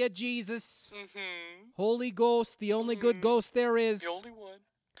say, Dear Jesus, Mm-hmm. Holy Ghost, the only good ghost there is. The only one.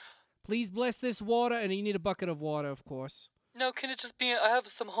 Please bless this water. And you need a bucket of water, of course. No, can it just be, I have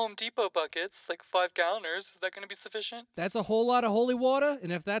some Home Depot buckets, like 5-galloners. Is that going to be sufficient? That's a whole lot of holy water.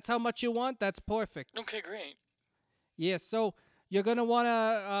 And if that's how much you want, that's perfect. Okay, great. Yes, so you're going to want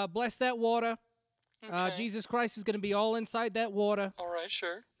to bless that water. Okay. Jesus Christ is going to be all inside that water. All right,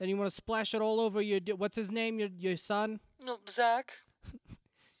 sure. Then you want to splash it all over your, what's his name, your son? No, Zach.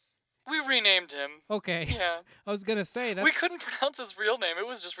 We renamed him. Okay. Yeah. I was going to say, that's... We couldn't pronounce his real name. It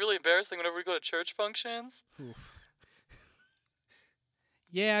was just really embarrassing whenever we go to church functions. Oof.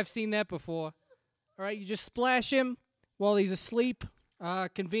 Yeah, I've seen that before. All right, you just splash him while he's asleep,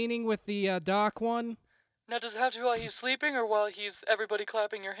 convening with the Dark One. Now, does it have to be while he's sleeping or while he's everybody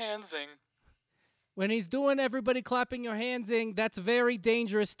clapping your handsing? When he's doing everybody clapping your handsing, that's a very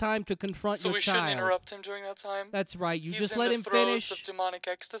dangerous time to confront So your we child. shouldn't interrupt him during that time? That's right. You He's just in let the him throes finish. of demonic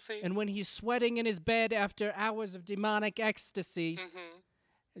ecstasy? And when he's sweating in his bed after hours of demonic ecstasy,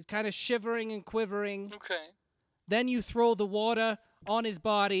 Mm-hmm. kind of shivering and quivering, Okay. then you throw the water on his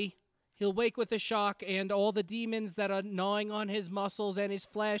body. He'll wake with a shock, and all the demons that are gnawing on his muscles and his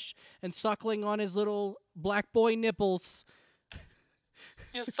flesh and suckling on his little black boy nipples.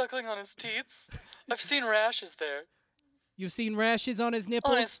 He's suckling on his teeth. I've seen rashes there. You've seen rashes on his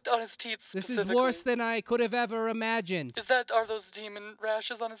nipples? On his teeth This is specifically. worse than I could have ever imagined. Are those demon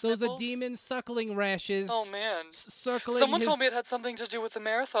rashes on his Those nipples? are demon suckling rashes. Oh, man. Circling Someone his... told me it had something to do with the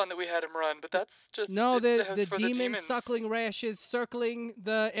marathon that we had him run, but that's just... No, it the was for demon demons. suckling rashes circling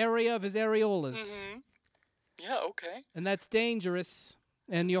the area of his areolas. Mm-hmm. Yeah, okay. And that's dangerous.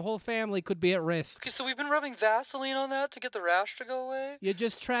 And your whole family could be at risk. Okay, so we've been rubbing Vaseline on that to get the rash to go away? You're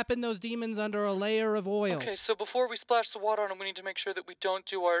just trapping those demons under a layer of oil. Okay, so before we splash the water on him, we need to make sure that we don't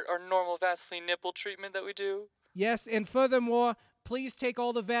do our normal Vaseline nipple treatment that we do. Yes, and furthermore, please take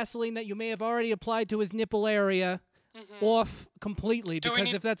all the Vaseline that you may have already applied to his nipple area, off completely, Do we because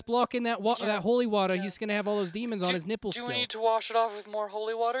need- if that's blocking that Yeah, that holy water, yeah. he's gonna have all those demons on his nipples Do still. we need to wash it off with more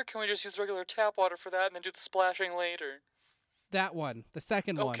holy water? Can we just use regular tap water for that and then do the splashing later? That one, the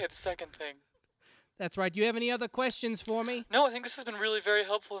second one. Okay, the second thing. That's right. Do you have any other questions for me? No, I think this has been really very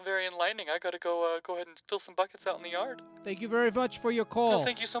helpful and very enlightening. I gotta go ahead and fill some buckets out in the yard. Thank you very much for your call. No,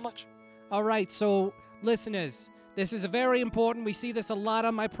 thank you so much. All right, so listeners, this is very important. We see this a lot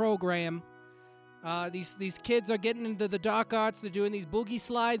on my program. These kids are getting into the dark arts. They're doing these boogie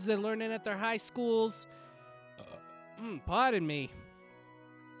slides. They're learning at their high schools. Pardon me.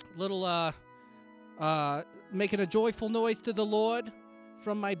 Little making a joyful noise to the Lord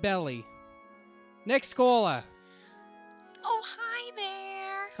from my belly. Next caller. Oh, hi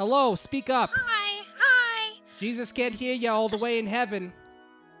there. Hello, speak up. Hi. Jesus can't hear you all the way in heaven.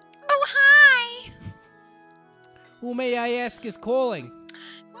 Oh, hi. Who may I ask is calling?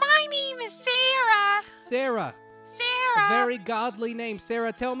 My name is Sarah. Sarah. Sarah. A very godly name.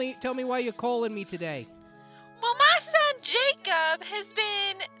 Sarah, tell me why you're calling me today. Well, my son Jacob has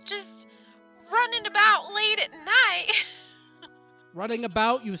been just running about late at night. Running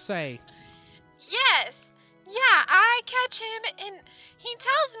about, you say? Yes. Yeah, I catch him and he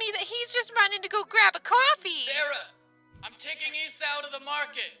tells me that he's just running to go grab a coffee. Sarah, I'm taking East out of the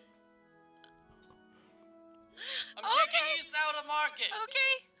market. I'm Okay. taking East out of the market.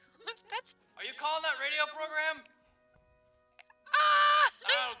 Okay. That's Are you calling that radio program? I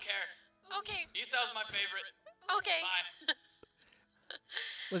don't care. Okay. East Out's my favorite. Okay. Bye.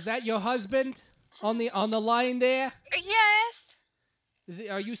 Was that your husband on the line there? Yes.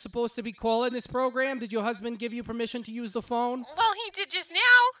 Are you supposed to be calling this program? Did your husband give you permission to use the phone? Well, he did just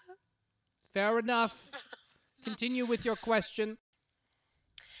now. Fair enough. Continue with your question.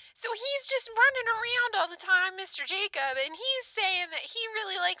 So he's just running around all the time, Mr. Jacob, and he's saying that he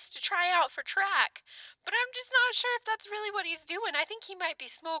really likes to try out for track. But I'm just not sure if that's really what he's doing. I think he might be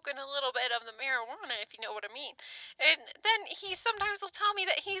smoking a little bit of the marijuana, if you know what I mean. And then he sometimes will tell me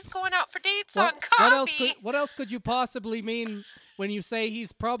that he's going out for dates on coffee. What else could you possibly mean when you say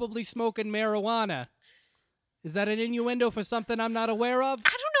he's probably smoking marijuana? Is that an innuendo for something I'm not aware of? I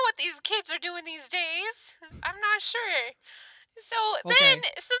don't know what these kids are doing these days. I'm not sure. So Okay. then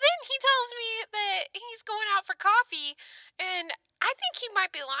he tells me that he's going out for coffee, and I think he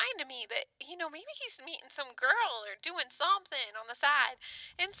might be lying to me that, maybe he's meeting some girl or doing something on the side.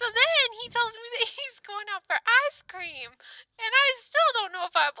 And so then he tells me that he's going out for ice cream, and I still don't know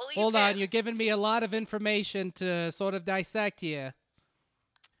if I believe Hold him. on, you're giving me a lot of information to sort of dissect here.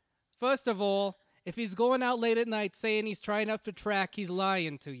 First of all, if he's going out late at night saying he's trying out for track, he's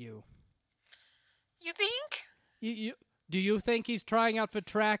lying to you. You think? Do you think he's trying out for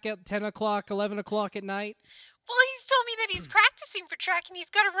track at 10 o'clock, 11 o'clock at night? Well, he's told me that he's practicing for track, and he's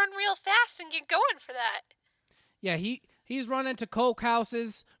got to run real fast and get going for that. Yeah, he's running to coke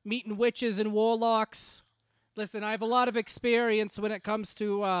houses, meeting witches and warlocks. Listen, I have a lot of experience when it comes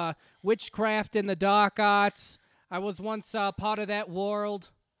to witchcraft and the dark arts. I was once part of that world.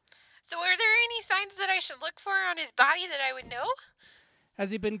 So are there any signs that I should look for on his body that I would know?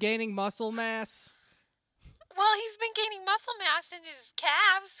 Has he been gaining muscle mass? Well, he's been gaining muscle mass in his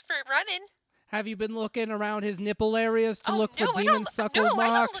calves for running. Have you been looking around his nipple areas to look for no, demon suckle I don't look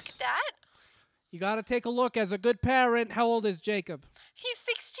marks? at that. You gotta take a look. As a good parent, how old is Jacob? He's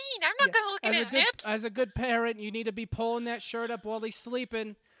 16. I'm not going to look at his nips. As a good parent, you need to be pulling that shirt up while he's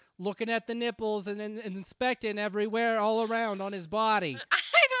sleeping, looking at the nipples and inspecting everywhere all around on his body. I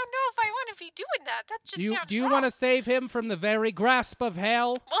don't know if I want to be doing that. That just sounds Do you wrong. want to save him from the very grasp of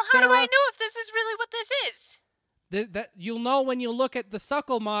hell, Well, how do I Sarah? know if this is really what this is? That you'll know when you look at the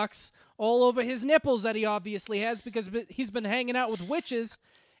suckle marks all over his nipples that he obviously has, because he's been hanging out with witches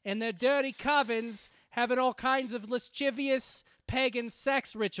and their dirty covens, having all kinds of lascivious pagan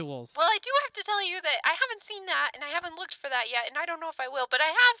sex rituals. Well, I do have to tell you that I haven't seen that, and I haven't looked for that yet, and I don't know if I will, but I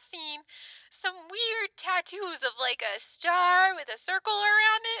have seen some weird tattoos of like a star with a circle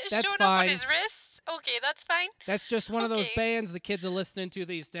around it That's showing up on fine. his wrists. Okay, that's fine. That's just one of those Okay. bands the kids are listening to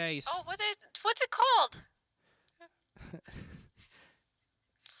these days. Oh, what's it called?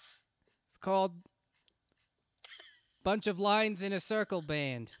 It's called Bunch of Lines in a Circle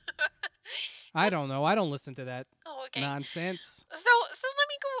Band. I don't know. I don't listen to that Oh, okay. nonsense. So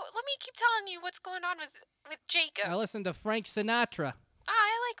let me keep telling you what's going on with Jacob. I listen to Frank Sinatra.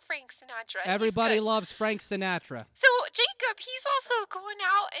 I like Frank Sinatra. He's Everybody good. loves Frank Sinatra. So Jacob, he's also going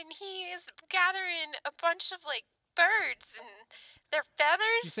out and he is gathering a bunch of like birds and their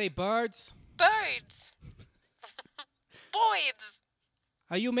feathers. You say birds? Birds. Boys.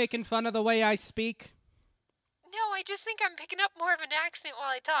 Are you making fun of the way I speak? No, I just think I'm picking up more of an accent while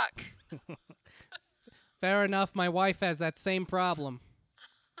I talk. Fair enough. My wife has that same problem.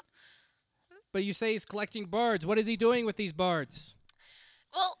 But you say he's collecting birds. What is he doing with these birds?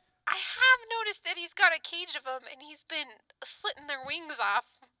 Well, I have noticed that he's got a cage of them, and he's been slitting their wings off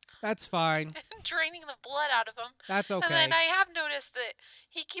That's fine. and draining the blood out of them. That's okay. And then I have noticed that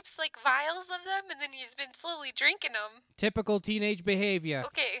he keeps like vials of them, and then he's been slowly drinking them. Typical teenage behavior.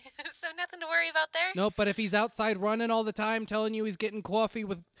 Okay, so nothing to worry about there. Nope, but if he's outside running all the time, telling you he's getting coffee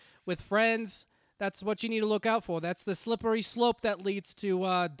with friends, that's what you need to look out for. That's the slippery slope that leads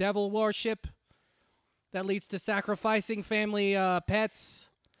to devil worship, that leads to sacrificing family pets,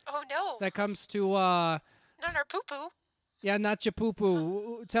 Oh no, that comes to, not our poo poo. yeah, not your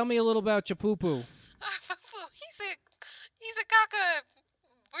poo-poo. Tell me a little about your poo-poo. Poo-poo. He's a cockapoo.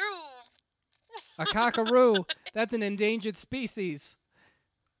 A cockaroo. That's an endangered species.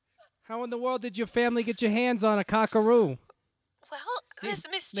 How in the world did your family get your hands on a cockaroo? Well, this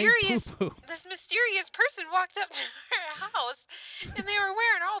Named mysterious Poo-poo. this mysterious person walked up to her house, and they were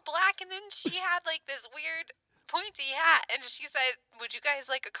wearing all black, and then she had like this weird pointy hat, and she said, "Would you guys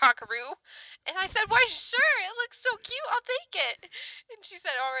like a cockaroo?" And I said, "Why, sure, it looks so cute, I'll take it." And she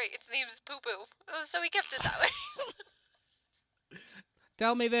said, "All right, its name's Poo Poo." So we kept it that way.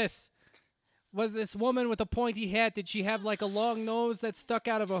 Tell me this. Was this woman with a pointy hat, did she have like a long nose that stuck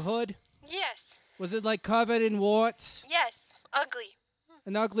out of her hood? Yes, Was it like covered in warts? yes, ugly.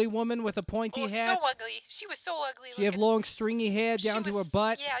 An ugly woman with a pointy Oh, hat? so ugly. She was so ugly. She have looking. long stringy hair She down to her was-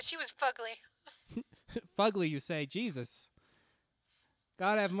 butt? Yeah, she was fugly. Fugly, you say. Jesus.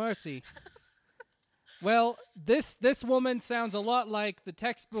 God have mercy. Well, this woman sounds a lot like the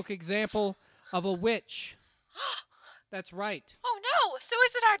textbook example of a witch. That's right. Oh no! So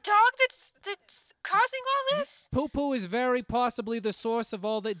is it our dog that's causing all this? Poo-poo is very possibly the source of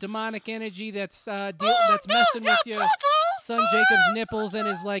all the demonic energy that's Oh, that's no, messing no, with your Poo-poo! son Jacob's nipples and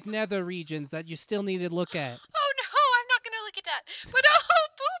his like nether regions that you still need to look at. Oh no, I'm not gonna look at that. But oh,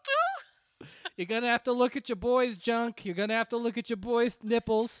 Poo Poo! You're gonna have to look at your boy's junk. You're gonna have to look at your boy's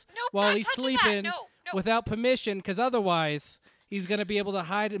nipples Nope, while not he's touching that. sleeping No, no. without permission, because otherwise he's gonna be able to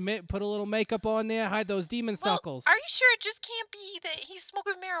hide and put a little makeup on there, hide those demon Well, suckles. are you sure it just can't be that he's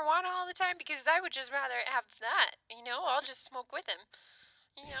smoking marijuana all the time? Because I would just rather have that. You know, I'll just smoke with him.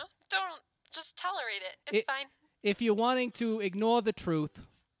 You know, don't just tolerate it. It's fine. If you're wanting to ignore the truth,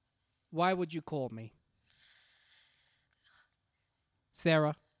 why would you call me?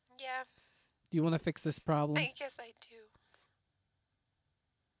 Sarah, Yeah, do you want to fix this problem? I guess I do.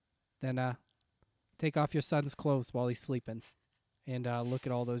 Then take off your son's clothes while he's sleeping, and look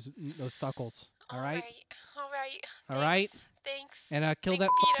at all those suckles. All right. All right. All right. Thanks. And kill Thanks,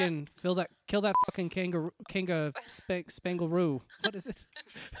 that Peter. fucking kill that fucking spangaroo. What is it?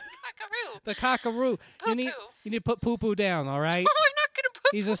 Cockaroo. The cockaroo. You need Poo-poo. to put poo poo down. All right. Oh, I'm not gonna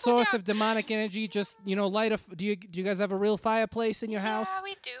put He's a poo-poo source down. of demonic energy. Just light a. Do you guys have a real fireplace in your house? Yeah,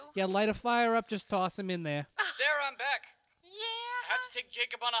 we do. Yeah, light a fire up. Just toss him in there. Sarah, I'm back. Yeah. I have to take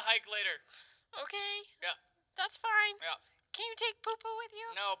Jacob on a hike later. Okay. Yeah. That's fine. Yeah. Can you take Poo Poo with you?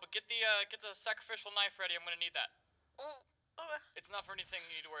 No, but get the sacrificial knife ready. I'm gonna need that. Oh, It's not for anything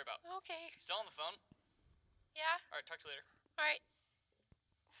you need to worry about. okay. Still on the phone? Yeah. All right, talk to you later. All right.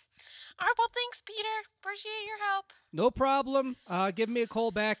 All right. Well, thanks, Peter. Appreciate your help. No problem. Give me a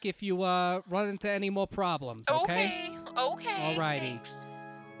call back if you run into any more problems. Okay. Okay. Alrighty. Thanks.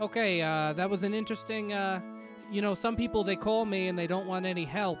 Okay. That was an interesting. Some people they call me and they don't want any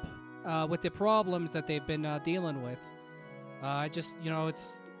help with the problems that they've been dealing with. I just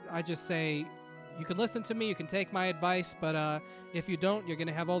say, you can listen to me, you can take my advice, but if you don't, you're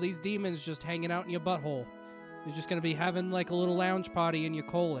gonna have all these demons just hanging out in your butthole. You're just gonna be having like a little lounge party in your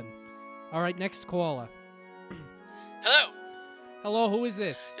colon. All right, next caller. Hello. Hello, who is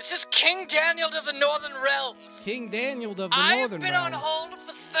this? This is King Daniel of the Northern Realms. King Daniel of the I've Northern been Realms. on hold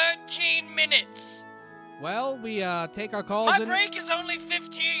for 13 minutes. Well, we take our calls My in. break is only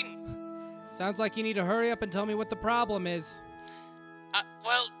 15. Sounds like you need to hurry up and tell me what the problem is.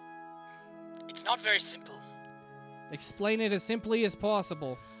 Well, it's not very simple. Explain it as simply as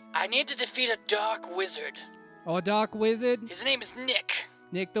possible. I need to defeat a dark wizard. Oh, a dark wizard? His name is Nick.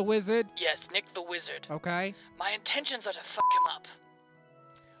 Nick the Wizard? Yes, Nick the Wizard. Okay. My intentions are to fuck him up.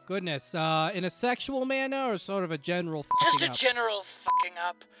 Goodness, in a sexual manner or sort of a general Just fucking a up? general fucking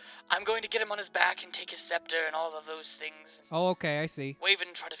up. I'm going to get him on his back and take his scepter and all of those things. Oh, okay, I see. Wave it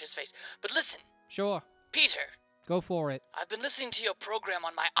in front of his face. But listen, Sure. Peter, Go for it. I've been listening to your program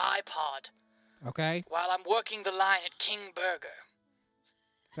on my iPod Okay. while I'm working the line at King Burger.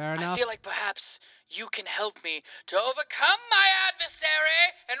 Fair enough. I feel like perhaps you can help me to overcome my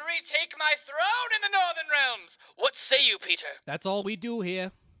adversary and retake my throne in the Northern Realms. What say you, Peter? That's all we do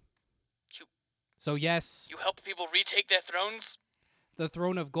here. You- So yes, You help people retake their thrones? the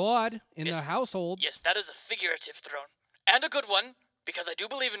throne of God in their Yes. households. Yes, that is a figurative throne. And a good one, because I do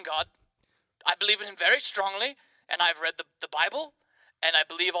believe in God. I believe in him very strongly, and I've read the Bible, and I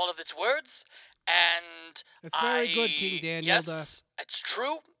believe all of its words, and That's very good, King Daniel. Yes, it's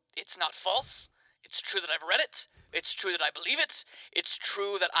true. It's not false. It's true that I've read it. It's true that I believe it. It's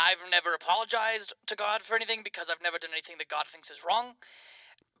true that I've never apologized to God for anything because I've never done anything that God thinks is wrong.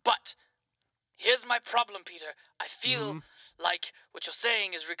 But here's my problem, Peter. I feel like what you're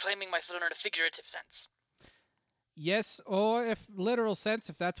saying is reclaiming my throne in a figurative sense. Yes, or if literal sense,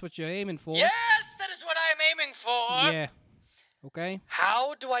 if that's what you're aiming for. Yes, that is what I'm aiming for. Yeah. Okay.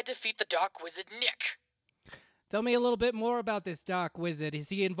 How do I defeat the Dark Wizard Nick? Tell me a little bit more about this Dark Wizard. Is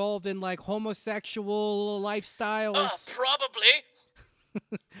he involved in like homosexual lifestyles? Probably.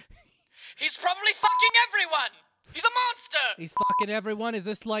 He's probably fucking everyone. He's a monster. He's fucking everyone. Is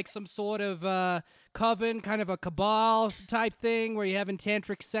this like some sort of coven, kind of a cabal type thing where you're having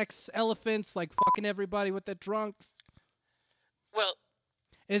tantric sex elephants, like fucking everybody with the drunks? Well,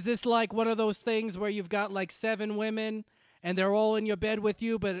 Is this like one of those things where you've got like 7 women and they're all in your bed with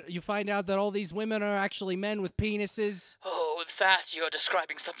you, but you find out that all these women are actually men with penises? oh, that you're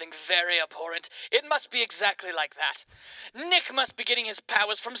describing something very abhorrent. It must be exactly like that. Nick must be getting his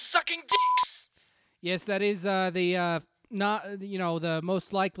powers from sucking dicks. Yes, that is the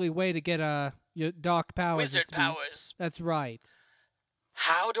most likely way to get your dark powers. is Wizard to be- powers. That's right.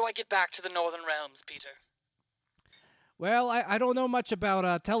 How do I get back to the Northern Realms, Peter? Well, I don't know much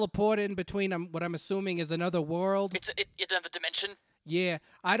about teleporting between what I'm assuming is another world. It's another dimension. Yeah,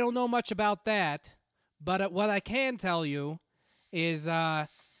 I don't know much about that, but what I can tell you is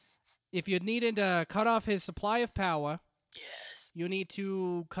if you're needing to cut off his supply of power, Yes. you need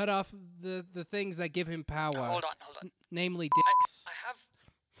to cut off the things that give him power, Now, hold on. namely dicks.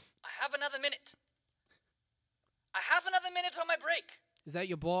 I have another minute. I have another minute on my break. Is that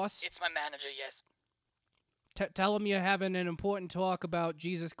your boss? It's my manager, yes. Tell him you're having an important talk about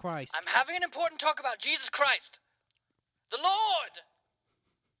Jesus Christ. I'm having an important talk about Jesus Christ. The Lord!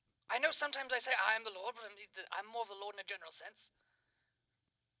 I know sometimes I say I am the Lord, but I'm more of the Lord in a general sense.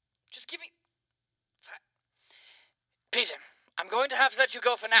 Just give me... Peter, I'm going to have to let you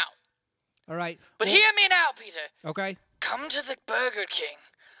go for now. All right. But well- hear me now, Peter. Okay. Come to the Burger King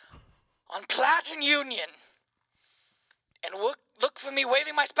on Platt and Union and look for me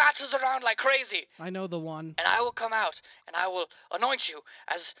waving my spatulas around like crazy. I know the one. And I will come out and I will anoint you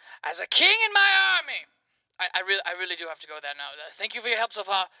as a king in my army. I really do have to go there now. Thank you for your help so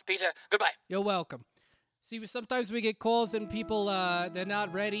far, Peter. Goodbye. You're welcome. See, sometimes we get calls and people, they're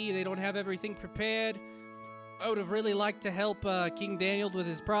not ready. They don't have everything prepared. I would have really liked to help King Daniel with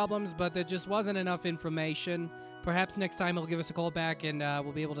his problems, but there just wasn't enough information. Perhaps next time he'll give us a call back and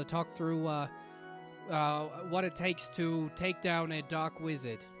we'll be able to talk through what it takes to take down a dark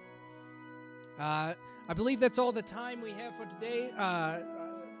wizard. I believe that's all the time we have for today.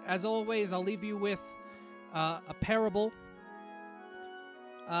 As always, I'll leave you with a parable.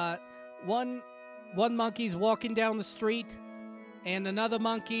 One monkey's walking down the street, and another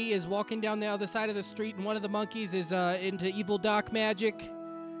monkey is walking down the other side of the street, and one of the monkeys is into evil dark magic,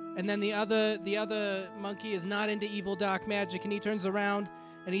 and then the other monkey is not into evil dark magic, and he turns around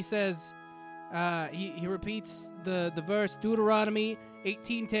and he says, he repeats the verse, Deuteronomy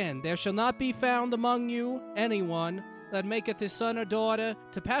 18:10, "There shall not be found among you anyone that maketh his son or daughter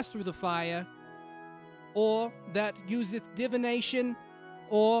to pass through the fire, or that useth divination,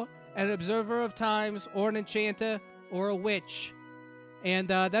 or an observer of times, or an enchanter, or a witch." And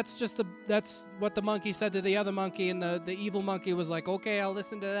that's what the monkey said to the other monkey, and the evil monkey was like, "Okay, I'll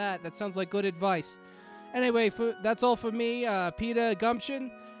listen to that. That sounds like good advice." Anyway, that's all for me, Peter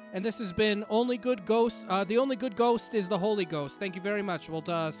Gumption, and this has been Only Good Ghost. The only good ghost is the Holy Ghost. Thank you very much.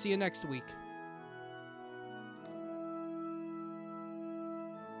 We'll see you next week.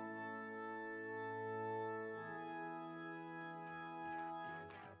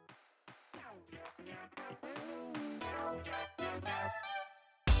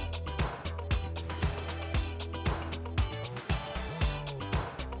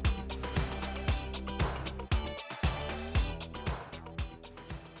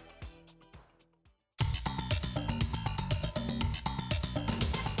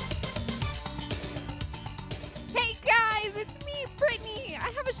 Hey guys, it's me, Brittany. I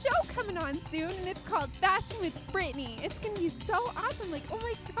have a show coming on soon, and it's called Fashion with Brittany. It's gonna be so awesome, like, oh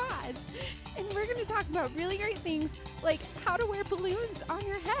my gosh. And we're gonna talk about really great things, like how to wear balloons on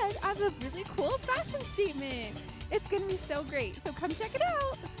your head as a really cool fashion statement. It's gonna be so great, so come check it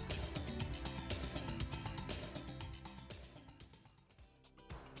out.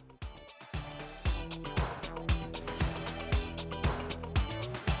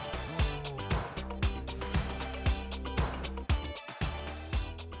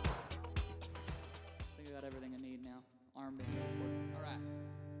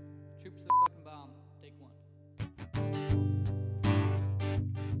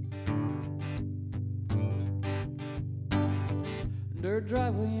 Dirt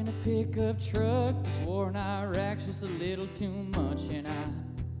driveway in a pickup truck. This war in Iraq's just a little too much, and I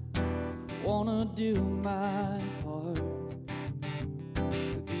wanna do my part.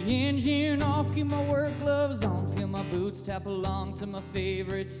 Put the engine off, keep my work gloves on, feel my boots tap along to my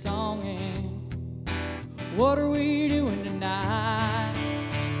favorite song. And what are we doing tonight?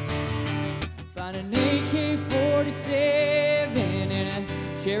 Find an AK-47 and a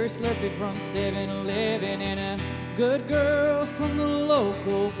cherry Slurpee from 7-Eleven and a good girl from the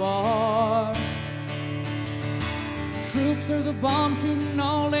local bar. Troops are the bomb shooting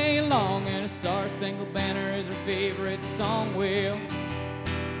all day long, and a Star-Spangled Banner is her favorite song. Well,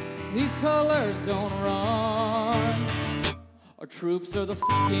 these colors don't run. Our troops are the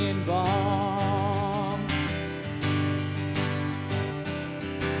fucking bomb.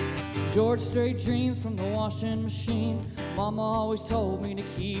 George Strait dreams from the washing machine. Mama always told me to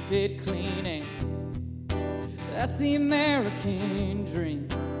keep it clean, and that's the American dream.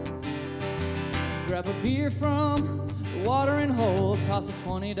 Grab a beer from the watering hole, toss a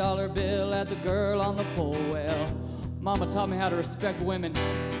 $20 bill at the girl on the pole. Well, Mama taught me how to respect women.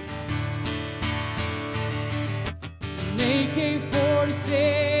 An AK-47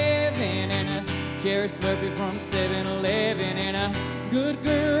 and a cherry Slurpee from 7-Eleven and a good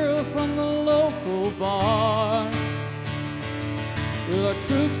girl from the local bar. Well, our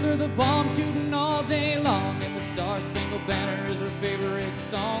troops are the bomb shooting all day long, and the Star-Spangled Banner is her favorite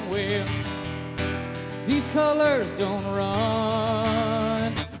song. Well, these colors don't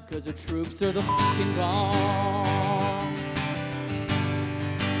run, 'cause our troops are the fucking bomb.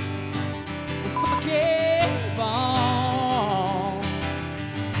 The fucking bomb.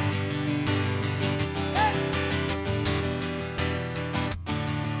 Hey!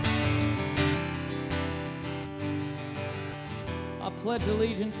 I pledge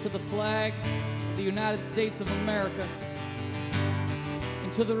allegiance to the flag of the United States of America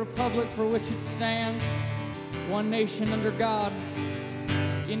and to the republic for which it stands, one nation under God,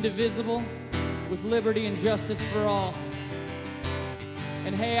 indivisible, with liberty and justice for all.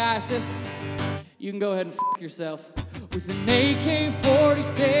 And hey, ISIS, you can go ahead and fuck yourself. With an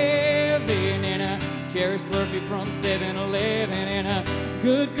AK-47 and a cherry Slurpee from 7-Eleven and a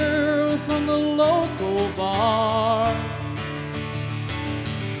good girl from the local bar.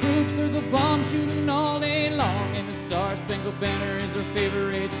 Troops are the bomb shooting all day long, and the Star-Spangled Banner is their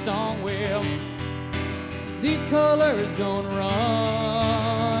favorite song. Well, these colors don't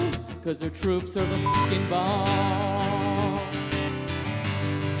run, 'cause their troops are the fucking bomb.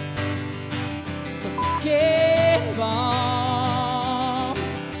 The fucking bomb.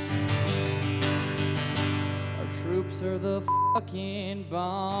 Our troops are the fucking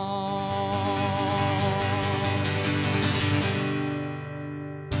bomb.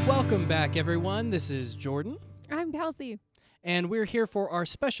 Welcome back, everyone. This is Jordan, I'm Kelsey. and we're here for our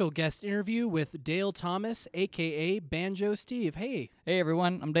special guest interview with Dale Thomas, a.k.a. Banjo Steve. Hey, Hey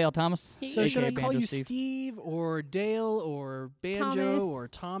everyone, I'm Dale Thomas. so should I AKA call Banjo you Steve. Steve or Dale or Banjo Thomas. or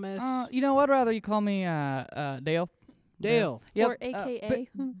Thomas? You know, I'd rather you call me Dale. Dale. Yep. Or AKA.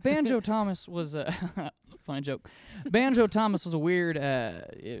 Banjo Thomas was a funny joke. Banjo Thomas was a weird.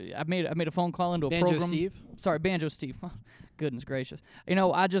 I made a phone call into a Banjo program. Steve? Sorry, Banjo Steve. Goodness gracious. You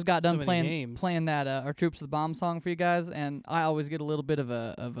know, I just got So done many playing names. that Our Troops of the Bomb song for you guys, and I always get a little bit of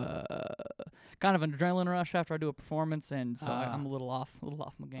a kind of an adrenaline rush after I do a performance, and so I'm a little off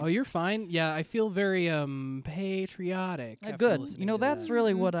my game. Oh, you're fine. Yeah, I feel very patriotic. after Good. You listening know, to that's that.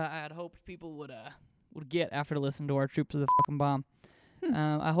 really what I had hoped people would get after listening to Our Troops of the fucking Bomb.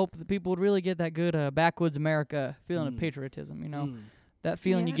 I hope that people would really get that good backwoods America feeling of patriotism. You know, that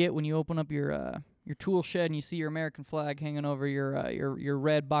feeling you Yeah. get when you open up your tool shed and you see your American flag hanging over your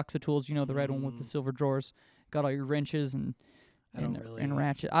red box of tools. You know, the red one with the silver drawers. Got all your wrenches and I don't really. and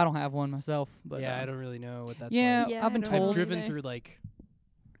ratchet. I don't have one myself, but yeah, I don't really know what that's yeah, like. Yeah, I've been I don't I've told. driven either. through like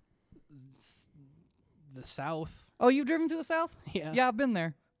the South. Oh, you've driven to the South? Yeah. Yeah, I've been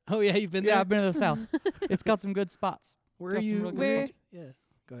there. Oh yeah, you've been Yeah, there. I've been to the South. It's got some good spots. Where got are some you? real good Where- spots. Yeah.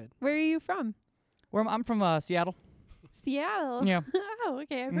 Go ahead. Where are you from? I'm from Seattle. Seattle. Yeah. Oh,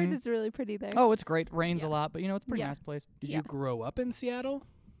 okay. I've heard Mhm. it's really pretty there. Oh, it's great. Rains Yeah. a lot, but you know it's a pretty Yeah. nice place. Did Yeah. you grow up in Seattle?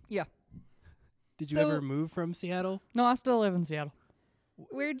 Yeah. Did you So- ever move from Seattle? No, I still live in Seattle.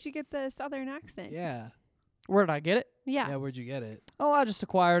 Where'd you get the southern accent? Yeah. Where did I get it? Yeah. Yeah. Where'd you get it? Oh, I just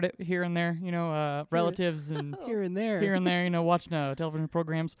acquired it here and there. You know, relatives and Oh. Here and there. here and there. You know, watching television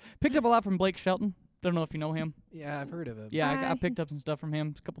programs. Picked up a lot from Blake Shelton. Don't know if you know him. Yeah, I've heard of it. Yeah, I I- picked up some stuff from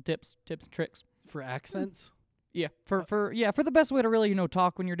him. A couple tips and tricks. For accents. Yeah, for the best way to really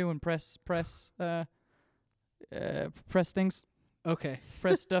talk when you're doing press things, Okay.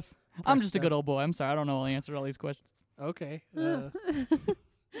 press stuff. I'm Press just a good old boy. I'm sorry, I don't know all the answers to all these questions. Okay.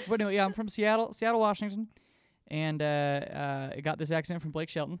 But anyway, yeah, I'm from Seattle, Washington, and I got this accent from Blake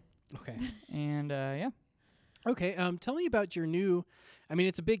Shelton, Okay. and yeah. Okay. Tell me about your new. I mean,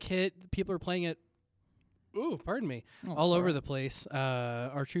 it's a big hit. People are playing it. Ooh, pardon me. Oh, All it's over alright. the place.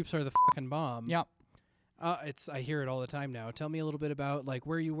 Our troops are the fucking bomb. Yeah. I hear it all the time now. Tell me a little bit about like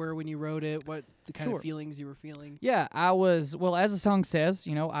where you were when you wrote it, what the kind Sure. of feelings you were feeling. Yeah, I was, well, as the song says,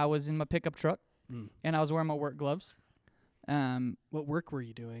 I was in my pickup truck, Mm. and I was wearing my work gloves. What work were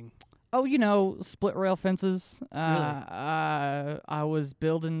you doing? Oh, split rail fences. I was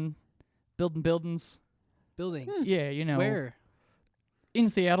building buildings. Buildings. Yeah, Where? in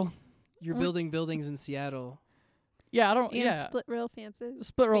Seattle. You're building buildings in Seattle. Yeah, I don't. And yeah, split rail fences.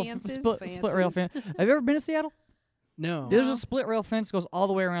 split rail, Fances. split rail fence. Have you ever been to Seattle? No. There's a split rail fence goes all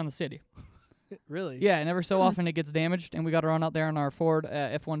the way around the city. Really? Yeah, and every so often it gets damaged, and we got to run out there in our Ford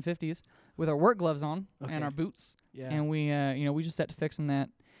F-150s with our work gloves on Okay. and our boots, Yeah. and we just set to fixing that.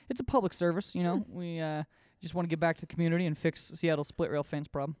 It's a public service, we just want to get back to the community and fix Seattle's split rail fence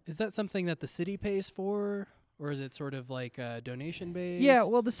problem. Is that something that the city pays for, or is it sort of like donation based? Yeah,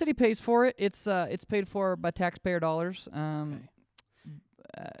 well, the city pays for it. It's paid for by taxpayer dollars. Okay.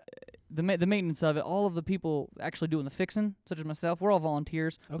 The maintenance of it, all of the people actually doing the fixing, such as myself, we're all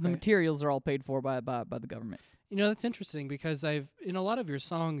volunteers. But the Okay. materials are all paid for by the government. That's interesting because in a lot of your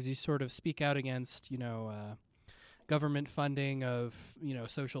songs you sort of speak out against government funding of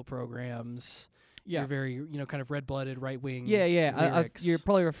social programs. Yeah. You're very kind of red-blooded, right-wing. Yeah. Lyrics. You're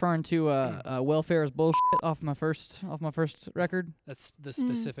probably referring to welfare is bullshit off my first record. That's the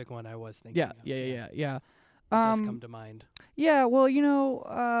specific one I was thinking. Yeah. of, It does come to mind. Yeah, well,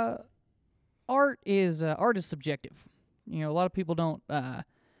 art is subjective. A lot of people don't.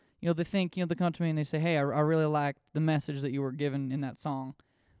 They think they come to me and they say, "Hey, I really like the message that you were given in that song,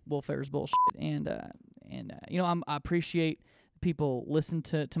 welfare is bullshit," and I appreciate people listen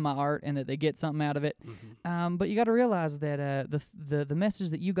to my art and that they get something out of it. Mm-hmm. But you got to realize that the message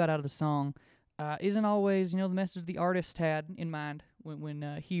that you got out of the song isn't always the message the artist had in mind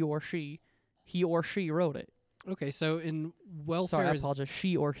when he or she wrote it. Okay, so in welfare Sorry, I is apologize.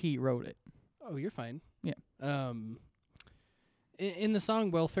 She or he wrote it. oh, you're fine. Yeah. In the song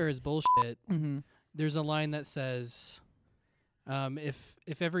 "Welfare is Bullshit," Mm-hmm. there's a line that says,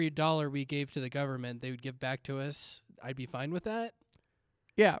 "If every dollar we gave to the government, they would give back to us, I'd be fine with that."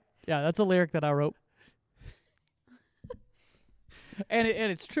 Yeah, that's a lyric that I wrote. and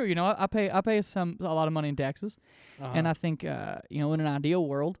it's true. I pay a lot of money in taxes, and I think in an ideal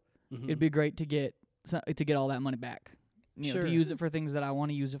world, Mhm. it'd be great to get all that money back. Sure. To use it for things that I want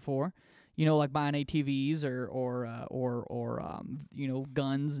to use it for. Like buying ATVs or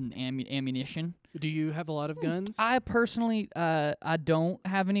guns and ammunition. Do you have a lot of guns? I personally I don't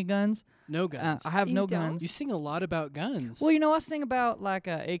have any guns. No guns. I have You no don't? guns. You sing a lot about guns. Well, I sing about like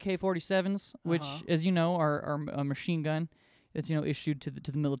AK-47s, which, as you know, are a machine gun. It's issued to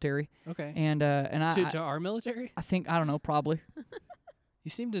the military, okay. and To our military? I think I don't know, probably.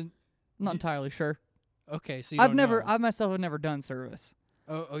 You seem to. I'm not entirely sure. Okay, so you I myself have never done service.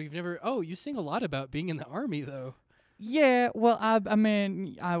 you've never. Oh, you sing a lot about being in the army, though. Yeah, well, I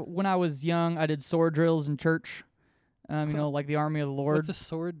mean, when I was young, I did sword drills in church. Like the Army of the Lord. What's a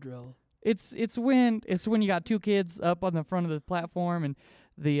sword drill? It's when you got two kids up on the front of the platform and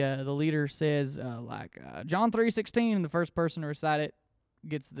the leader says John 3:16, and the first person to recite it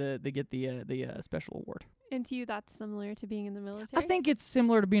gets the special award. And to you, that's similar to being in the military? I think it's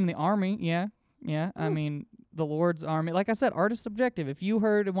similar to being in the army. Yeah. I mean, the Lord's army. Like I said, art is subjective. If you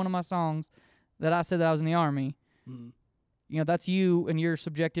heard in one of my songs that I said that I was in the army, Mm. that's you and your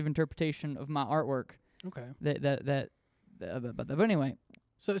subjective interpretation of my artwork. Okay. But anyway,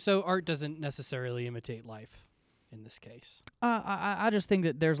 So art doesn't necessarily imitate life, in this case. I just think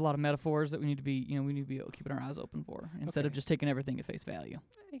that there's a lot of metaphors that we need to be keeping our eyes open for instead of Okay. just taking everything at face value.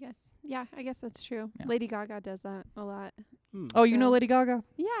 I guess. Yeah, I guess that's true. Yeah. Lady Gaga does that a lot. Hmm. Oh, you know So- Lady Gaga?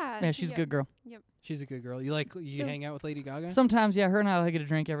 Yeah. Yeah, she's a good girl. She's a good girl. You So- hang out with Lady Gaga? Sometimes, yeah, her and I get a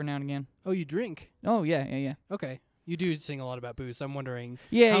drink every now and again. Oh, you drink? Oh, yeah. Okay. You do sing a lot about booze. So I'm wondering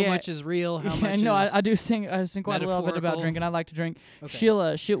Yeah, how yeah. much is real, how Yeah, much no, is I do sing. I sing quite a little bit about metaphorical? drinking. I like to drink.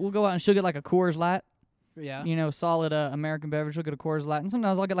 Okay. We'll go out and she'll get like a Coors Light. Yeah. Solid American beverage. She'll get a Coors Light, and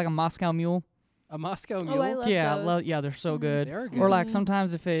sometimes I'll get like a Moscow Mule. A Moscow Mule? Oh, I love Yeah, those. they're so Mhm. good. They are Or good. like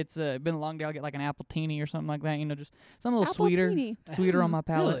sometimes if it's been a long day, I'll get like an Appletini or something like that. Just something a little Appletini. sweeter on my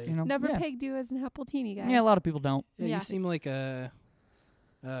palate. Really? Never yeah. pegged you as an Appletini guy. Yeah, a lot of people don't. Yeah, Yeah. you seem like a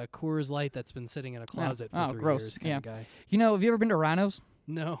Coors Light that's been sitting in a closet for Oh, 3 gross. years kind Yeah. of guy. Have you ever been to Rhinos?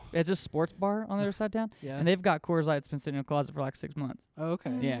 No. It's a sports bar on the other side of town, Yeah. and they've got Coors Light that's been sitting in a closet for like 6 months. Oh,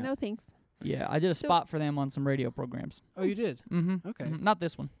 okay. Mm, Yeah. No thanks. Yeah, I did a So- spot for them on some radio programs. Oh, you did? Mm-hmm. Okay. Not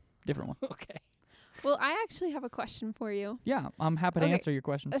this one. Different one. Okay. Well, I actually have a question for you. Yeah, I'm happy to Okay, answer your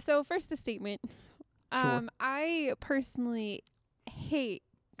questions. So first, a statement. Sure. I personally hate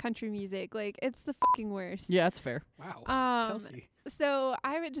country music. Like, it's the fucking worst. Yeah, that's fair. Wow. Kelsey. So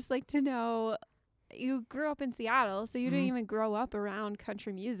I would just like to know, you grew up in Seattle, so you didn't Mhm. even grow up around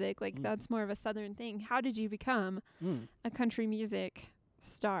country music. Like, that's more of a southern thing. How did you become Mm. a country music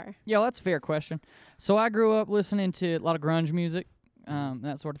star? Yeah, well, that's a fair question. So I grew up listening to a lot of grunge music,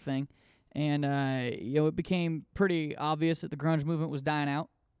 that sort of thing. And, it became pretty obvious that the grunge movement was dying out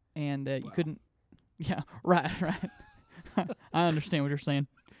and that you couldn't. Yeah, right. I understand what you're saying.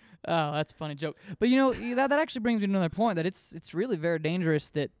 Oh, that's a funny joke. But, that actually brings me to another point, that it's really very dangerous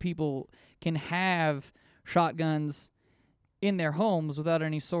that people can have shotguns in their homes without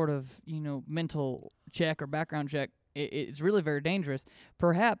any sort of, mental check or background check. It's really very dangerous.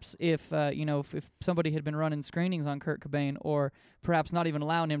 Perhaps if somebody had been running screenings on Kurt Cobain, or perhaps not even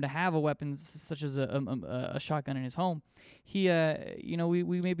allowing him to have a weapon such as a shotgun in his home, he,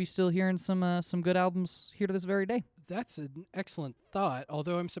 we may be still hearing some good albums here to this very day. That's an excellent thought,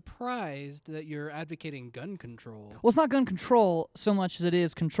 although I'm surprised that you're advocating gun control. Well, it's not gun control so much as it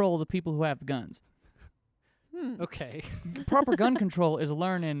is control of the people who have the guns. Okay. Proper gun control is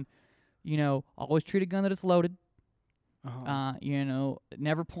learning, always treat a gun that it's loaded. Uh-huh.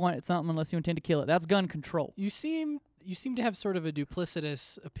 Never point at something unless you intend to kill it. That's gun control. You seem to have sort of a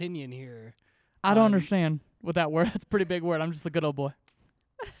duplicitous opinion here. I don't Um, understand what that word. That's a pretty big word. I'm just a good old boy.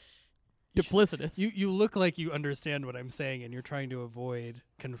 You s- Duplicitous. You look like you understand what I'm saying, and you're trying to avoid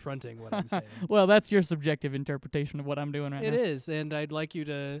confronting what I'm saying. Well, that's your subjective interpretation of what I'm doing right It now. is, and I'd like you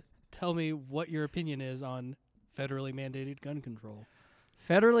to tell me what your opinion is on federally mandated gun control.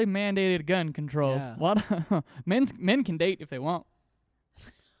 Federally mandated gun control. Yeah. What? Men can date if they want.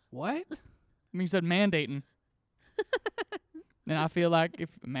 What? I mean, you said mandating. And I feel like if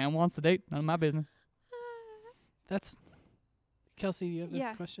a man wants to date, none of my business. That's Kelsey. You have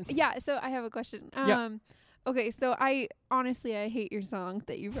Yeah. a question? Yeah, so I have a question. Yeah. Okay, so I hate your song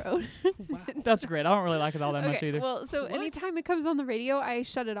that you wrote. Wow. That's great. I don't really like it all that much Okay, either. well, so What? anytime it comes on the radio, I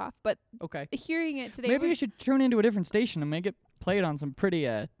shut it off. But Okay. hearing it today Maybe you was should tune into a different station and make it played on some pretty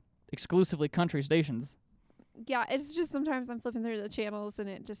exclusively country stations. yeah, it's just sometimes I'm flipping through the channels and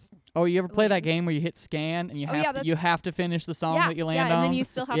it just Oh, you ever play that Lanes. game where you hit scan and you Oh, yeah, you have to finish the song that you land and on? then you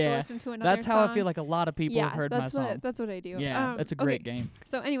still have to Yeah. listen to another That's how I song. feel like a lot of people have heard my that's song. That's what I do. Yeah, that's a great okay, game.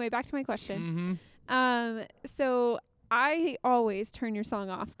 So anyway, back to my question. Mm-hmm. So I always turn your song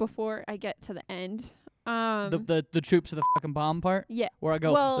off before I get to the end. The troops are the fucking bomb part? Yeah. Where I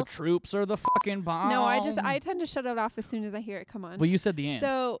go, Well- the troops are the fucking bomb. No, I tend to shut it off as soon as I hear it come on. Well, you said the end.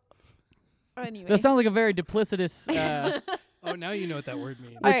 So anyway. That sounds like a very duplicitous Oh, now you know what that word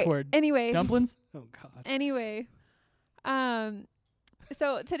means. All which right, word? Anyway. Dumplings? Oh God. Anyway.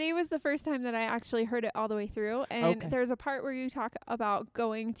 So today was the first time that I actually heard it all the way through, and Okay. there's a part where you talk about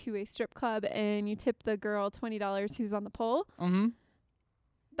going to a strip club and you tip the girl $20 who's on the pole. Mm-hmm.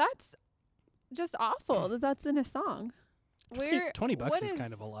 That's just awful that that's in a song. Where $20 what is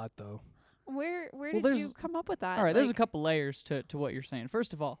kind of a lot, though. Where Well, did there's- you come up with that? All right, there's a Like, couple layers to what you're saying.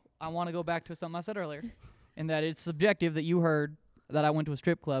 First of all, I want to go back to something I said earlier, in that it's subjective that you heard that I went to a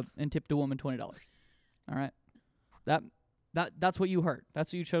strip club and tipped a woman $20. All right, that's what you heard.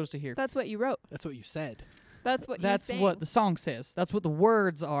 That's what you chose to hear. That's what you wrote. That's what you said. That's what That's you're what the song says. That's what the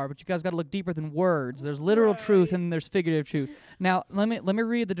words are. But you guys got to look deeper than words. There's literal truth and there's figurative truth. Now, let me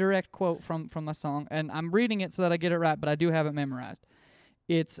read the direct quote from my song, and I'm reading it so that I get it right, but I do have it memorized.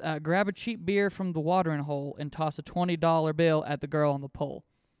 It's grab a cheap beer from the watering hole and toss a $20 bill at the girl on the pole.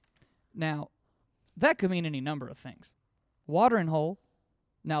 Now, that could mean any number of things. Watering hole.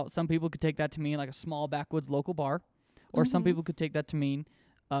 Now, some people could take that to mean like a small backwoods local bar, or some Mhm. people could take that to mean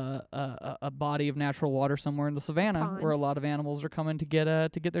a body of natural water somewhere in the savannah Pond. where a lot of animals are coming to get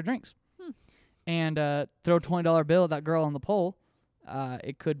their drinks. And throw a $20 bill at that girl on the pole.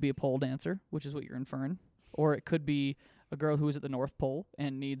 It could be a pole dancer, which is what you're inferring, or it could be a girl who is at the North Pole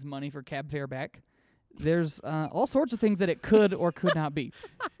and needs money for cab fare back. There's all sorts of things that it could or could not be.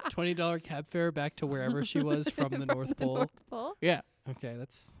 $20 cab fare back to wherever she was from the North Pole. North Pole. Yeah, Okay,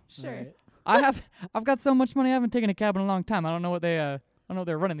 that's Sure. alright. I've got so much money I haven't taken a cab in a long time. I don't know what they're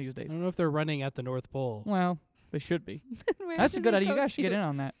running these I days. don't know if they're running at the North Pole. Well, they should be. Where That's a should good we idea. You go guys should get to? in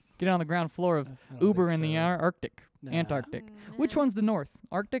on that. Get on the ground floor of I don't Uber think in the so. Arctic, Nah. Antarctic. Mm, Which nah. one's the North?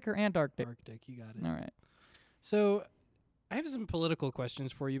 Arctic or Antarctic? Arctic, you got it. All right. So, I have some political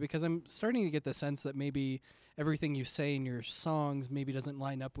questions for you because I'm starting to get the sense that maybe everything you say in your songs maybe doesn't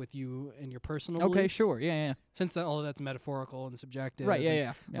line up with you and your personal Okay, beliefs. sure. Yeah. Since all of that's metaphorical and subjective. Right. and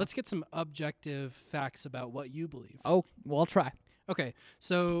Yeah. Let's get some objective facts about what you believe. Oh, well, I'll try. Okay,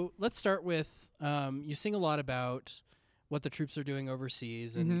 so let's start with you sing a lot about what the troops are doing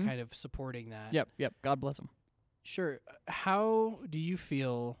overseas and Mhm. kind of supporting that. Yep. God bless them. Sure. How do you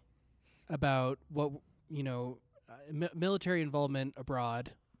feel about what, military involvement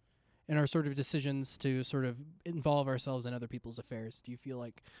abroad and our sort of decisions to sort of involve ourselves in other people's affairs? Do you feel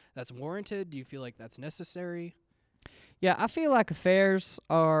like that's warranted? Do you feel like that's necessary? Yeah, I feel like affairs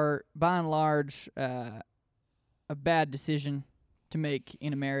are, by and large, a bad decision to make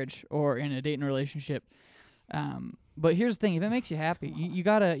in a marriage or in a dating relationship. But here's the thing: if it makes you happy, you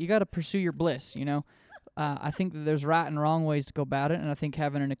gotta pursue your bliss. I think that there's right and wrong ways to go about it, and I think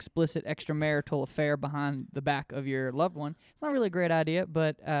having an explicit extramarital affair behind the back of your loved one, it's not really a great idea.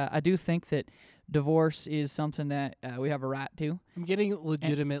 But I do think that divorce is something that we have a right to. I'm getting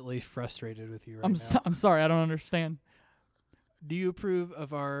legitimately frustrated with you right now. I'm sorry, I don't understand. Do you approve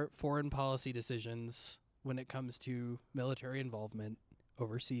of our foreign policy decisions when it comes to military involvement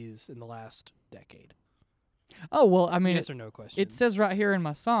overseas in the last decade? Oh well, I It's a mean, yes or no question. it says right here in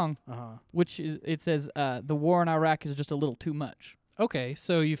my song, Uh-huh. it says the war in Iraq is just a little too much. Okay,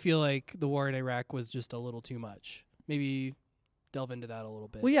 so you feel like the war in Iraq was just a little too much. Maybe delve into that a little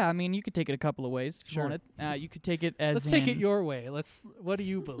bit. Well, yeah, I mean, you could take it a couple of ways if Sure. you wanted. You could take it as Let's take it your way. What do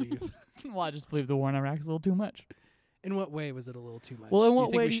you believe? well, I just believe the war in Iraq is a little too much. In what way was it a little too much? Well, in do what you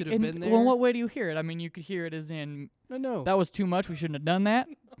think way we do should you, have been there? Well, in what way do you hear it? I mean, you could hear it as in No. that was too much. We shouldn't have done that.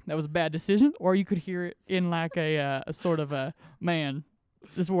 That was a bad decision. Or you could hear it in like a sort of a man.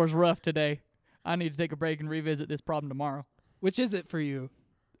 This war's rough today. I need to take a break and revisit this problem tomorrow. Which is it for you?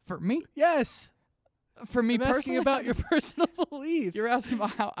 For me, Yes. for me I'm asking personally, about your personal beliefs. You're asking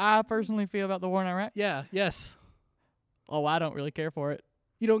about how I personally feel about the war in Iraq. Yeah. Yes. Oh, I don't really care for it.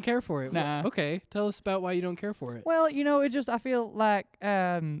 You don't care for it. Nah. Okay. Tell us about why you don't care for it. Well, it just I feel like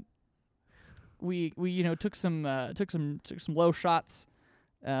we took some low shots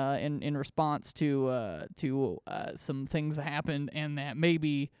in response to some things that happened, and that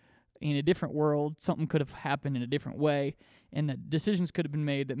maybe in a different world something could have happened in a different way, and that decisions could have been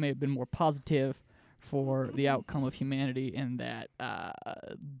made that may have been more positive for the outcome of humanity, and that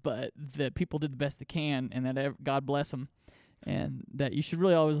but the people did the best they can, and that God bless them. And that you should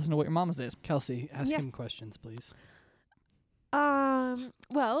really always listen to what your mama says. Kelsey, ask Yeah. him questions, please. Well,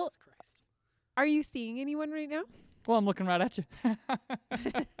 Jesus Christ. are you seeing anyone right now? Well, I'm looking right at you.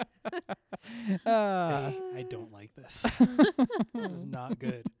 I don't like this. This is not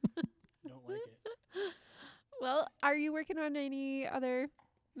good. I don't like it. Well, are you working on any other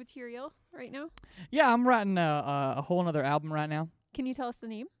material right now? Yeah, I'm writing a whole nother album right now. Can you tell us the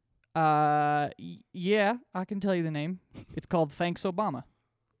name? Yeah, I can tell you the name. It's called Thanks Obama.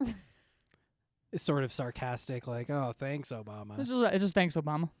 It's sort of sarcastic, like, oh, thanks, Obama. It's just Thanks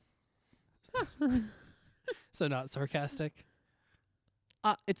Obama. So not sarcastic.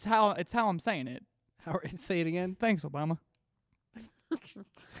 It's how I'm saying it. Say it again. Thanks Obama.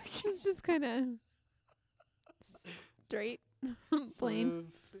 It's just kind of straight, plain.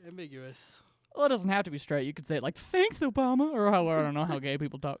 Sort of ambiguous. Well, it doesn't have to be straight. You could say it like Thanks Obama, or however, I don't know how gay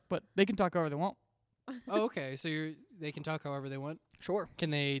people talk, but they can talk however they want. Oh, okay. So they can talk however they want. Sure. Can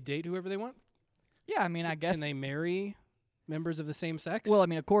they date whoever they want? Yeah, I mean, I guess. Can they marry members of the same sex? Well, I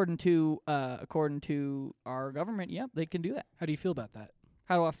mean, according to our government, yeah, they can do that. How do you feel about that?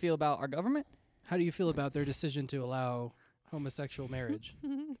 How do I feel about our government? How do you feel about their decision to allow homosexual marriage?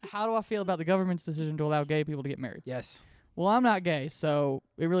 How do I feel about the government's decision to allow gay people to get married? Yes. Well, I'm not gay, so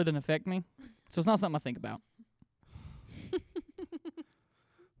it really doesn't affect me. So it's not something I think about.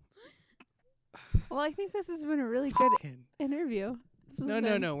 Well, I think this has been a really good interview.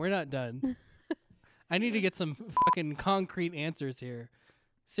 No, we're not done. I need to get some fucking concrete answers here.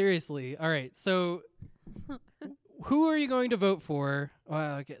 Seriously. All right. So who are you going to vote for?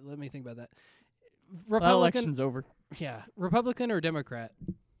 Okay, let me think about that. That Republican. election's over. Yeah. Republican or Democrat?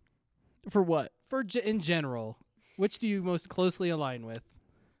 For what? In general. Which do you most closely align with?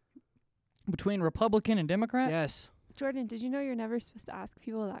 Between Republican and Democrat? Yes. Jordan, did you know you're never supposed to ask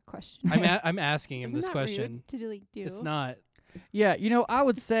people that question? I'm asking him Isn't this that question. rude to like do? It's not. Yeah, I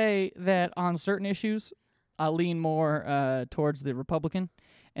would say that on certain issues, I lean more towards the Republican.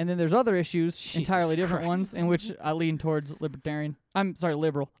 And then there's other issues, Jesus entirely different Christ. ones, in which I lean towards libertarian. I'm sorry,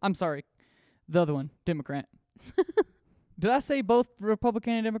 liberal. I'm sorry. The other one, Democrat. Did I say both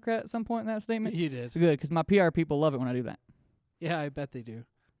Republican and Democrat at some point in that statement? You did. Good, because my PR people love it when I do that. Yeah, I bet they do.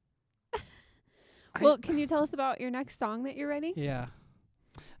 Well, can you tell us about your next song that you're writing? Yeah.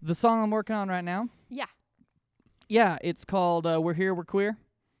 The song I'm working on right now. Yeah. Yeah, it's called "We're Here, We're Queer."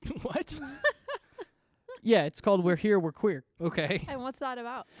 What? Yeah, it's called "We're Here, We're Queer." Okay. And what's that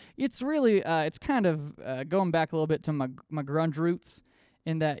about? It's really, it's kind of going back a little bit to my grunge roots,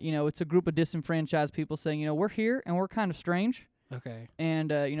 in that it's a group of disenfranchised people saying we're here and we're kind of strange, Okay.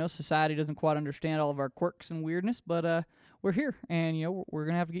 and society doesn't quite understand all of our quirks and weirdness, but we're here, and we're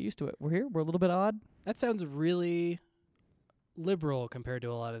gonna have to get used to it. We're here. We're a little bit odd. That sounds really liberal compared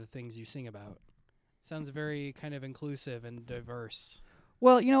to a lot of the things you sing about. Sounds very kind of inclusive and diverse.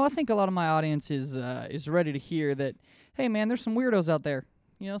 Well, I think a lot of my audience is ready to hear that. Hey, man, there's some weirdos out there.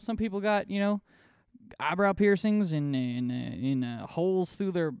 Some people got eyebrow piercings and holes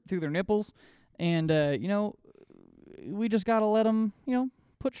through their nipples, and we just gotta let them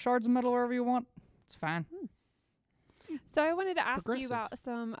put shards of metal wherever you want. It's fine. So I wanted to ask you Progressive. about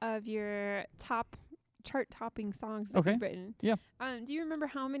some of your top chart-topping songs that Okay. you've written. Yeah. Do you remember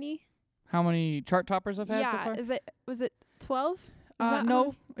how many? How many chart toppers I've had so Yeah. far? Was it 12?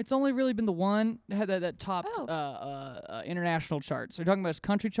 No, it's only really been the one that topped Oh. international charts. Are you talking about just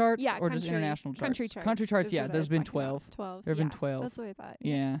country charts Yeah, or just country- international charts? country charts. Country charts, is yeah. what I There's was been talking about. 12. 12. There have been yeah, 12. That's what I thought.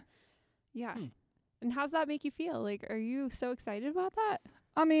 Yeah. Yeah. Hmm. And how's that make you feel? Like, are you so excited about that?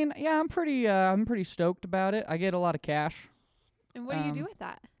 I mean, yeah, I'm pretty stoked about it. I get a lot of cash. And what do you do Um, with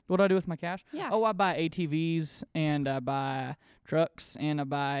that? What do I do with my cash? Yeah. Oh, I buy ATVs and I buy trucks and I Do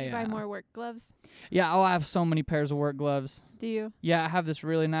buy you buy more work gloves? Yeah, I have so many pairs of work gloves. Do you? Yeah, I have this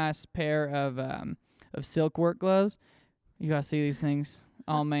really nice pair of silk work gloves. You gotta see these things.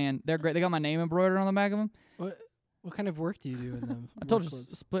 Oh man, they're great. They got my name embroidered on the back of them. What kind of work do you do in them? I told you,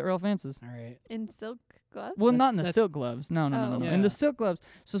 split rail fences. All right. In silk gloves? Well, That- not in the that's- silk gloves. No. Oh. In Yeah. the silk gloves.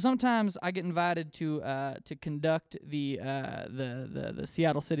 So sometimes I get invited to conduct the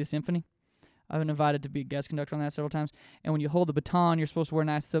Seattle City Symphony. I've been invited to be a guest conductor on that several times. And when you hold the baton, you're supposed to wear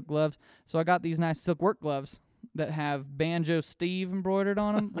nice silk gloves. So I got these nice silk work gloves that have Banjo Steve embroidered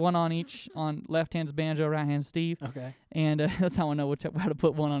on them, one on each. On left hand's banjo, right hand's Steve. Okay. And that's how I know how to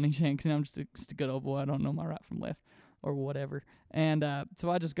put one on each hand, 'cause I'm just a good old boy. I don't know my right from left or whatever. And so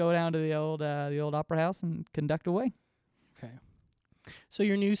I just go down to the old opera house and conduct away. Okay. So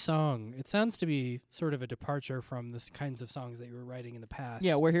your new song, it sounds to be sort of a departure from the kinds of songs that you were writing in the past.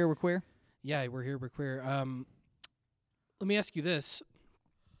 Yeah, we're here, we're queer. Yeah, we're here, we're queer. Let me ask you this.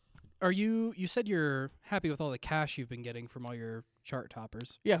 Are you said you're happy with all the cash you've been getting from all your chart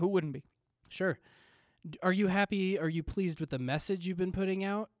toppers. Yeah, who wouldn't be? Sure. Are you happy, are you pleased with the message you've been putting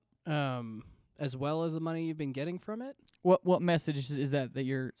out? As well as the money you've been getting from it? What message is that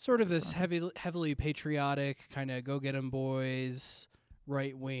you're? Sort of this heavily patriotic, kind of go get 'em boys,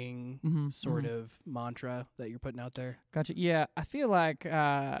 right wing sort of mantra that you're putting out there. Gotcha. Yeah, I feel like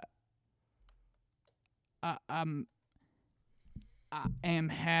I am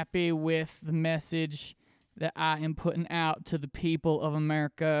happy with the message that I am putting out to the people of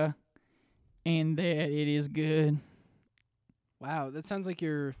America, and that it is good. Wow, that sounds like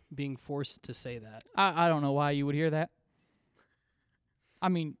you're being forced to say that. I don't know why you would hear that. I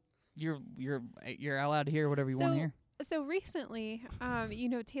mean, you're allowed to hear whatever you want to hear. So recently,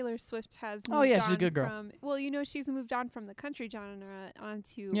 Taylor Swift has moved Oh, yeah, she's a on good girl. from, she's moved on from the country genre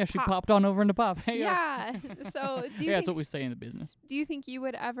onto Yeah, she pop. popped on over into pop. Hey, Yeah. So do you yeah, that's think, what we say in the business. do you think you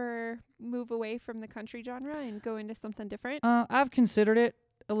would ever move away from the country genre and go into something different? I've considered it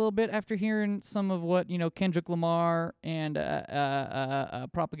a little bit after hearing some of what Kendrick Lamar and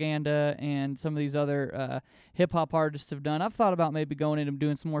Propaganda and some of these other hip hop artists have done. I've thought about maybe going in and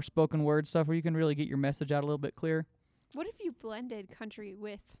doing some more spoken word stuff where you can really get your message out a little bit clearer. What if you blended country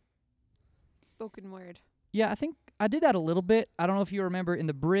with spoken word? Yeah, I think I did that a little bit. I don't know if you remember in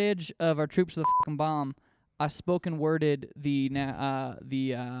the bridge of Our Troops to the Fucking Bomb, I spoken worded the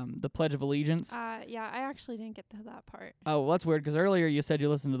Pledge of Allegiance. Yeah, I actually didn't get to that part. Oh, well, that's weird because earlier you said you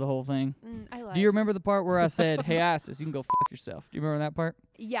listened to the whole thing. I lied. Do you remember the part where I said, "Hey, Isis, you can go fuck yourself"? Do you remember that part?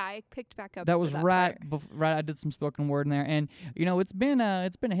 Yeah, I picked back up. That for was that right. part. Right, I did some spoken word in there, and it's been a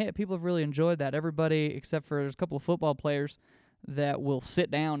hit. People have really enjoyed that. Everybody except for there's a couple of football players that will sit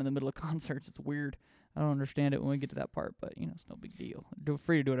down in the middle of concerts. It's weird. I don't understand it when we get to that part, but it's no big deal. They're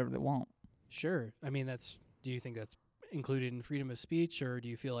free to do whatever they want. Sure. I mean, do you think that's included in freedom of speech, or do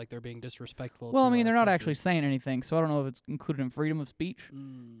you feel like they're being disrespectful? Well, to I mean, our they're not country? actually saying anything, so I don't know if it's included in freedom of speech.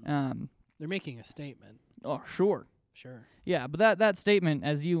 They're making a statement. Oh, sure. Sure. Yeah, but that statement,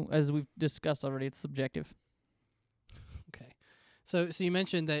 as we've discussed already, it's subjective. Okay. So you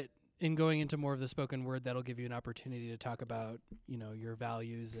mentioned that in going into more of the spoken word, that'll give you an opportunity to talk about, your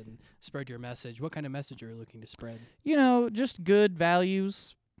values and spread your message. What kind of message are you looking to spread? Just good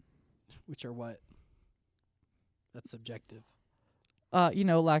values. Which are what? That's subjective.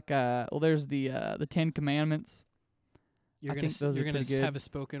 There's the 10 Commandments. You're I gonna think those you're are gonna pretty good. have a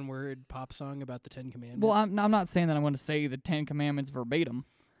spoken word pop song about the 10 Commandments. Well, I'm not saying that I'm going to say the 10 Commandments verbatim.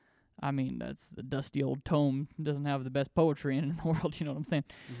 I mean, that's the dusty old tome. It doesn't have the best poetry in the world, you know what I'm saying?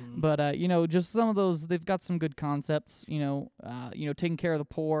 Mhm. But, just some of those, they've got some good concepts, taking care of the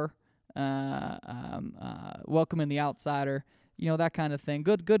poor, welcoming the outsider, that kind of thing.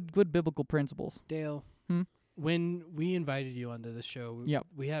 Good biblical principles. Dale, Hmm? when we invited you onto the show, Yep.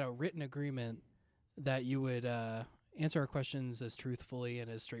 we had a written agreement that you would answer our questions as truthfully and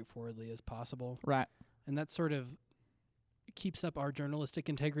as straightforwardly as possible, Right. and that sort of keeps up our journalistic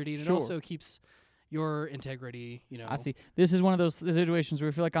integrity, and Sure. it also keeps your integrity. I see. This is one of those situations where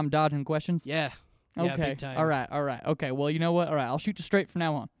I feel like I'm dodging questions. Yeah. Yeah, Okay. big time. All right. Okay. Well, you know what? All right. I'll shoot you straight from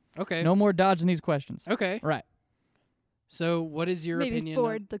now on. Okay. No more dodging these questions. Okay. Right. So, what is your Maybe opinion? on-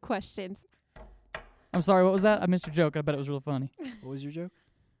 forward the questions. I'm sorry. What was that? I missed your joke. I bet it was real funny. What was your joke?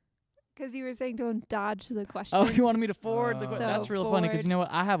 Because you were saying don't dodge the questions. Oh, you wanted me to forward the So That's real funny because you know what?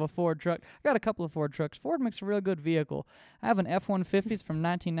 I have a Ford truck. I got a couple of Ford trucks. Ford makes a real good vehicle. I have an F-150. It's from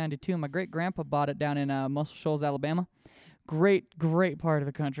 1992. My great-grandpa bought it down in Muscle Shoals, Alabama. Great part of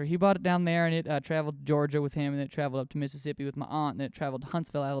the country. He bought it down there, and it traveled to Georgia with him, and it traveled up to Mississippi with my aunt, and then it traveled to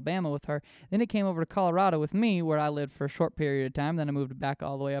Huntsville, Alabama with her. Then it came over to Colorado with me, where I lived for a short period of time. Then I moved it back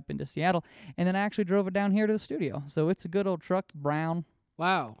all the way up into Seattle, and then I actually drove it down here to the studio. So it's a good old truck, brown.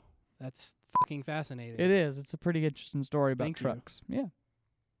 Wow, that's fucking fascinating. It is. It's a pretty interesting story about Thank you. trucks. Yeah.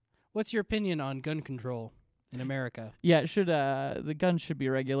 What's your opinion on gun control in America? Yeah, it should. The guns should be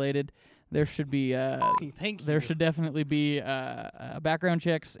regulated. There should be. Thank you. There should definitely be background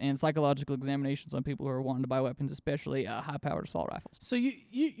checks and psychological examinations on people who are wanting to buy weapons, especially high-powered assault rifles. So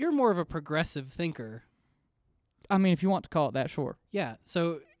you're more of a progressive thinker. I mean, if you want to call it that, sure. Yeah.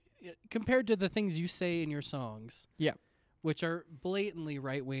 So compared to the things you say in your songs, Yeah. which are blatantly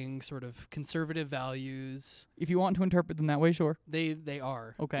right-wing, sort of conservative values, If you want to interpret them that way, sure. they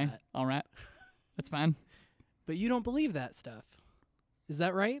are. Okay. that. All right. That's fine. But you don't believe that stuff. Is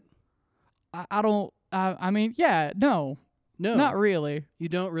that right? I don't. I mean, yeah. No. No. Not really. You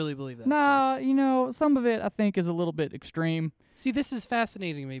don't really believe that stuff. Nah. Some of it I think is a little bit extreme. See, this is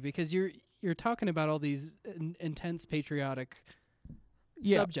fascinating to me because you're talking about all these intense patriotic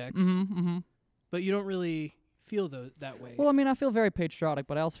subjects, Mm-hmm. but you don't really feel that way. Well, I mean, I feel very patriotic,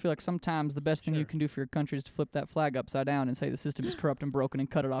 but I also feel like sometimes the best thing you Sure. can do for your country is to flip that flag upside down and say the system is corrupt and broken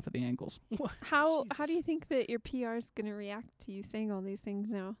and cut it off at the ankles. What? How do Jesus. you think that your PR is going to react to you saying all these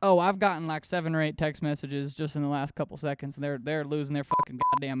things now? Oh, I've gotten like 7 or 8 text messages just in the last couple seconds, and they're losing their fucking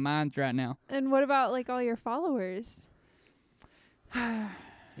goddamn minds right now. And what about like all your followers?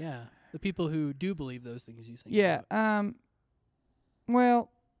 Yeah, the people who do believe those things you think. Yeah. about. Well,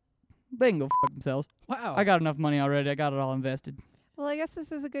 they can go fuck themselves. Wow. I got enough money already. I got it all invested. Well, I guess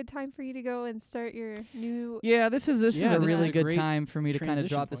this is a good time for you to go and start your new. Yeah, this is Yeah, a this is really a good great time for me to kind of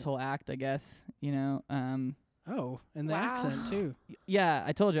transition drop this point. whole act, I guess. Oh, and the Wow. accent too. Yeah,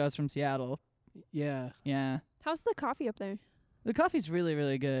 I told you I was from Seattle. Yeah. Yeah. How's the coffee up there? The coffee's really,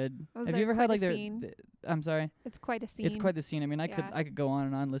 really good. Was Have there you ever quite had like a their? scene? I'm sorry. It's quite a scene. It's quite the scene. I mean, I Yeah. could go on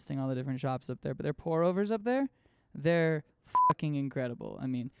and on listing all the different shops up there, but their pour overs up there, they're fucking incredible. I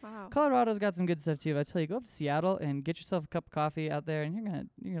mean, Wow. Colorado's got some good stuff too. But I tell you, go up to Seattle and get yourself a cup of coffee out there, and you're gonna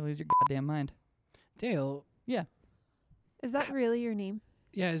lose your goddamn mind. Dale. Is that really your name?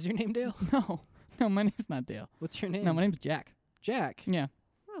 Yeah, is your name Dale? No, my name's not Dale. What's your name? No, my name's Jack. Jack. Yeah.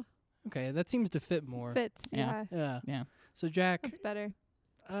 Okay, that seems to fit more. Fits. Yeah. Yeah. Yeah. So Jack, That's better.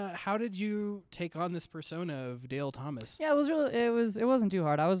 how did you take on this persona of Dale Thomas? Yeah, it wasn't too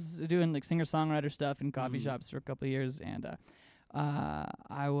hard. I was doing like singer-songwriter stuff in coffee Mhm. shops for a couple of years, and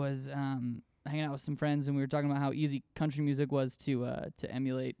I was hanging out with some friends, and we were talking about how easy country music was to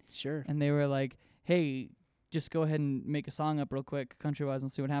emulate, Sure. and they were like, "Hey, just go ahead and make a song up real quick, country-wise,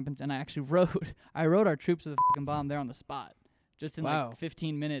 and see what happens." And I actually wrote our Troops of the fucking Bomb there on the spot, just in Wow. like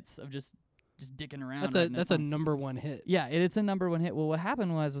 15 minutes of just dicking around. That's writing a song. #1 hit. Yeah, it's a #1 hit. Well, what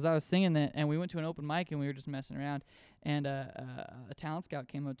happened was I was singing that, and we went to an open mic, and we were just messing around, and a talent scout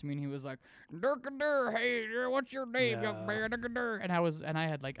came up to me, and he was like, "Durkadur, hey, what's your name, young man?" Durkadur. And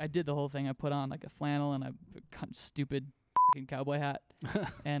I did the whole thing. I put on like a flannel and a stupid fucking cowboy hat,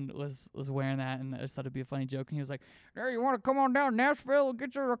 and was wearing that, and I just thought it'd be a funny joke. And he was like, "Hey, you want to come on down to Nashville and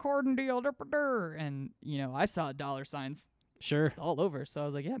get your recording deal?" Durkadur. And I saw dollar signs Sure. all over, so I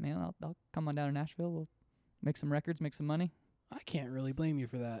was like, "Yeah, man, I'll come on down to Nashville. We'll make some records, make some money." I can't really blame you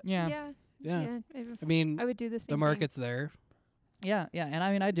for that. Yeah. Yeah. I I mean, would do the same the market's there. Yeah, and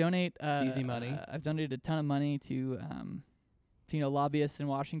I mean, I donate. It's easy money. I've donated a ton of money to lobbyists in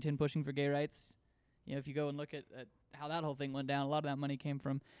Washington pushing for gay rights. if you go and look at how that whole thing went down, a lot of that money came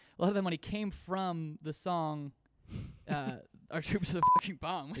from the song "Our Troops Are the Fucking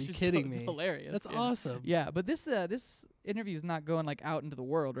Bomb," which you is kidding it's me? hilarious. That's yeah. awesome. Yeah, but this interview is not going like out into the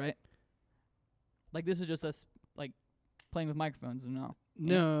world, right? Like this is just us like playing with microphones and all.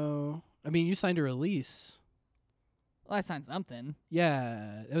 No, I mean you signed a release. Well, I signed something.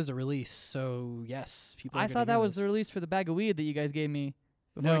 Yeah, it was a release. So yes, people. Are I gonna thought that hear was this. the release for the bag of weed that you guys gave me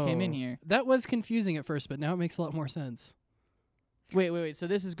before I came in No, here. That was confusing at first, but now it makes a lot more sense. Wait. So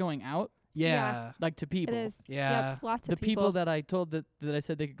this is going out Yeah, like to people. It is. yeah. Yep, lots The of people that I told that I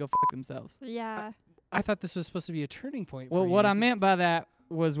said they could go fuck themselves. Yeah. I thought this was supposed to be a turning point. Well, for what you. I meant by that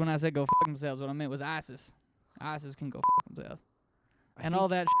was when I said go fuck themselves, what I meant was ISIS. ISIS can go fuck themselves. I And think- all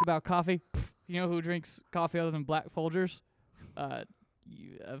that shit about coffee. You know who drinks coffee other than black Folgers?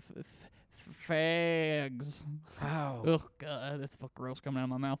 Fags. Wow. Oh God, that's fucking gross coming out of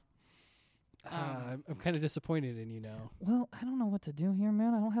my mouth. I'm kind of disappointed in you now. Well, I don't know what to do here,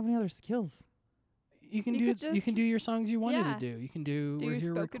 man. I don't have any other skills. You can You do could you just- can do your songs you wanted yeah. to do. You can do, Do We're your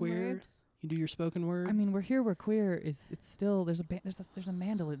Here We're spoken Queer. word. You do your spoken word. I mean, we're here, we're queer. It's still there's a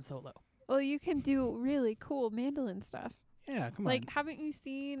mandolin solo. Well, you can do really cool mandolin stuff. yeah, come Like, on. haven't you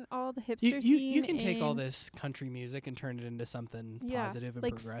seen all the hipster You scene can take all in this country music and turn it into something Yeah, positive and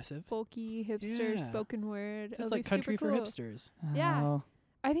like progressive. folky hipster Yeah. spoken word? It'll That's be like country super for cool. hipsters. Yeah. Oh,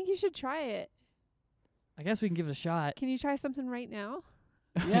 I think you should try it. I guess we can give it a shot. Can you try something right now?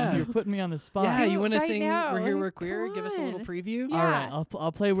 Yeah. You're putting me on the spot. Yeah, Do you it want to right sing now. We're Here We're Come Queer? Give us a little on. preview. Yeah. All right,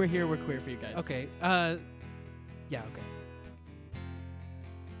 I'll play We're Here, We're Queer for you guys. Okay. Yeah, okay.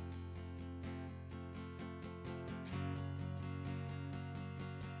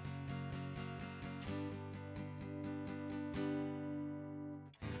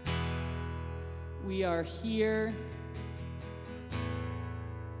 We are here,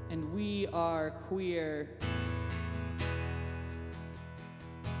 and we are queer.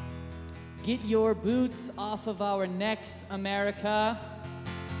 Get your boots off of our necks, America.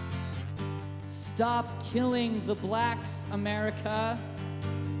 Stop killing the blacks, America.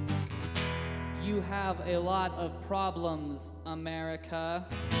 You have a lot of problems, America.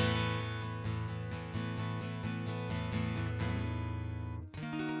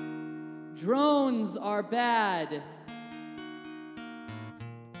 Drones are bad.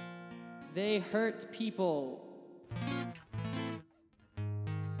 They hurt people.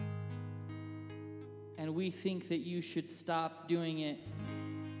 And we think that you should stop doing it.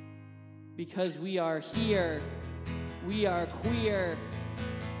 Because we are here. We are queer.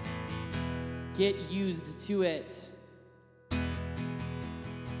 Get used to it.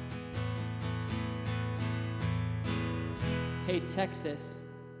 Hey, Texas.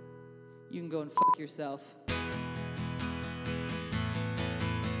 You can go and fuck yourself.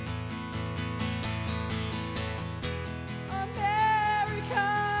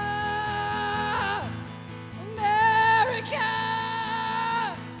 America! America!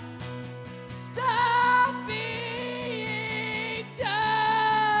 Stop being dumb!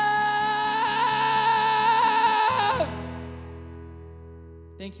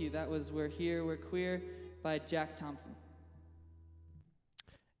 Thank you. That was We're Here, We're Queer by Jack Thompson.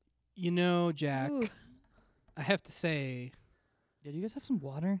 You know, Jack, Ooh. I have to say, Yeah, do you guys have some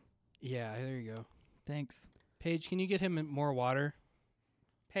water? yeah, there you go. Thanks. Paige, can you get him more water?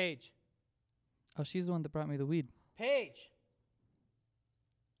 Paige. Oh, she's the one that brought me the weed. Paige.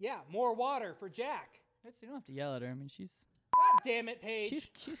 Yeah, more water for Jack. You don't have to yell at her. I mean, she's God damn it, Paige.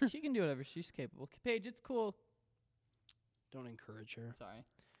 she can do whatever. She's capable. Paige, it's cool. Don't encourage her. Sorry.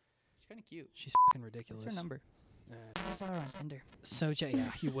 She's kind of cute. She's fucking ridiculous. What's her number? I saw her on Tinder. So,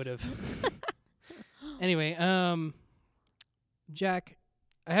 yeah, you would have. Anyway, Jack,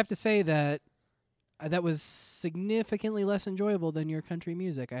 I have to say that that was significantly less enjoyable than your country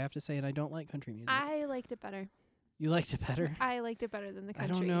music. I have to say, and I don't like country music. I liked it better. You liked it better? I liked it better than the I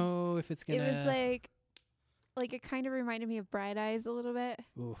country. don't know if it's It gonna. was like it kind of reminded me of Bright Eyes a little bit.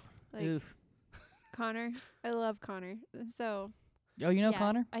 Ooh. Like Connor. I love Connor. So Oh, you know yeah,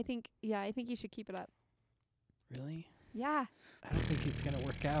 Connor? I think you should keep it up. Really? Yeah. I don't think it's gonna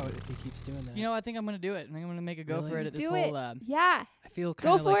work out if he keeps doing that. You know, I think I'm gonna do it. I think I'm gonna make a go for Really? it at this Do whole it. Yeah. I feel Go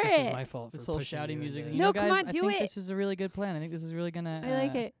kind of like for this is it. my fault this for whole pushing shouting you music. into- thing. No, You know, come guys, on, I do think it. this is a really good plan. I think this is really gonna. I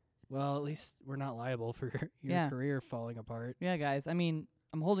like it. Well, at least we're not liable for your Yeah. career falling apart. Yeah, guys. I mean,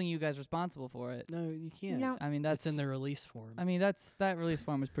 I'm holding you guys responsible for it. No, you can't. No. I mean, That's that's in the release form. I mean, that release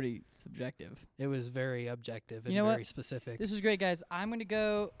form was pretty subjective. It was very objective and You know what? very specific. This was great, guys. I'm gonna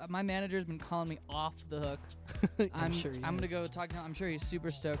go. My manager's been calling me off the hook. I'm sure he I'm gonna is. go talk to him. I'm sure he's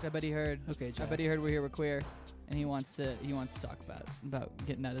super stoked. I bet he heard. Okay, I Jack. bet he heard we're here. We're queer, and he wants to talk about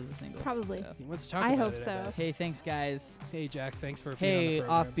getting that as a single. Probably. So. He wants to talk I about hope it, so. bet. Hey, thanks, guys. Hey, Jack. Thanks for being Hey, on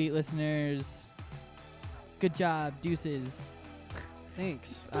the program. offbeat listeners. Good job, deuces.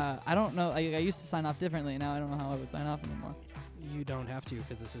 Thanks. I don't know. I used to sign off differently. Now I don't know how I would sign off anymore. You don't have to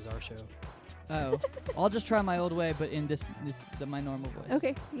because this is our show. Oh, I'll just try my old way, but in my normal voice.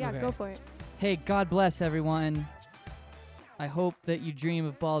 Okay, yeah, Okay. go for it. Hey, God bless everyone. I hope that you dream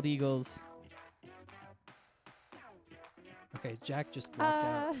of bald eagles. Okay, Jack just walked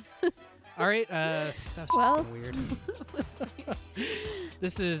out. Uh, All right, that's well. fucking weird.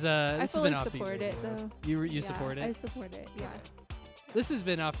 This is I this has fully been Offbeat support Radio. it, though. You Yeah, support I it. support it, yeah. This has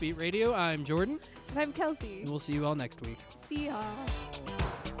been Offbeat Radio. I'm Jordan, And I'm Kelsey. and we'll see you all next week. See y'all.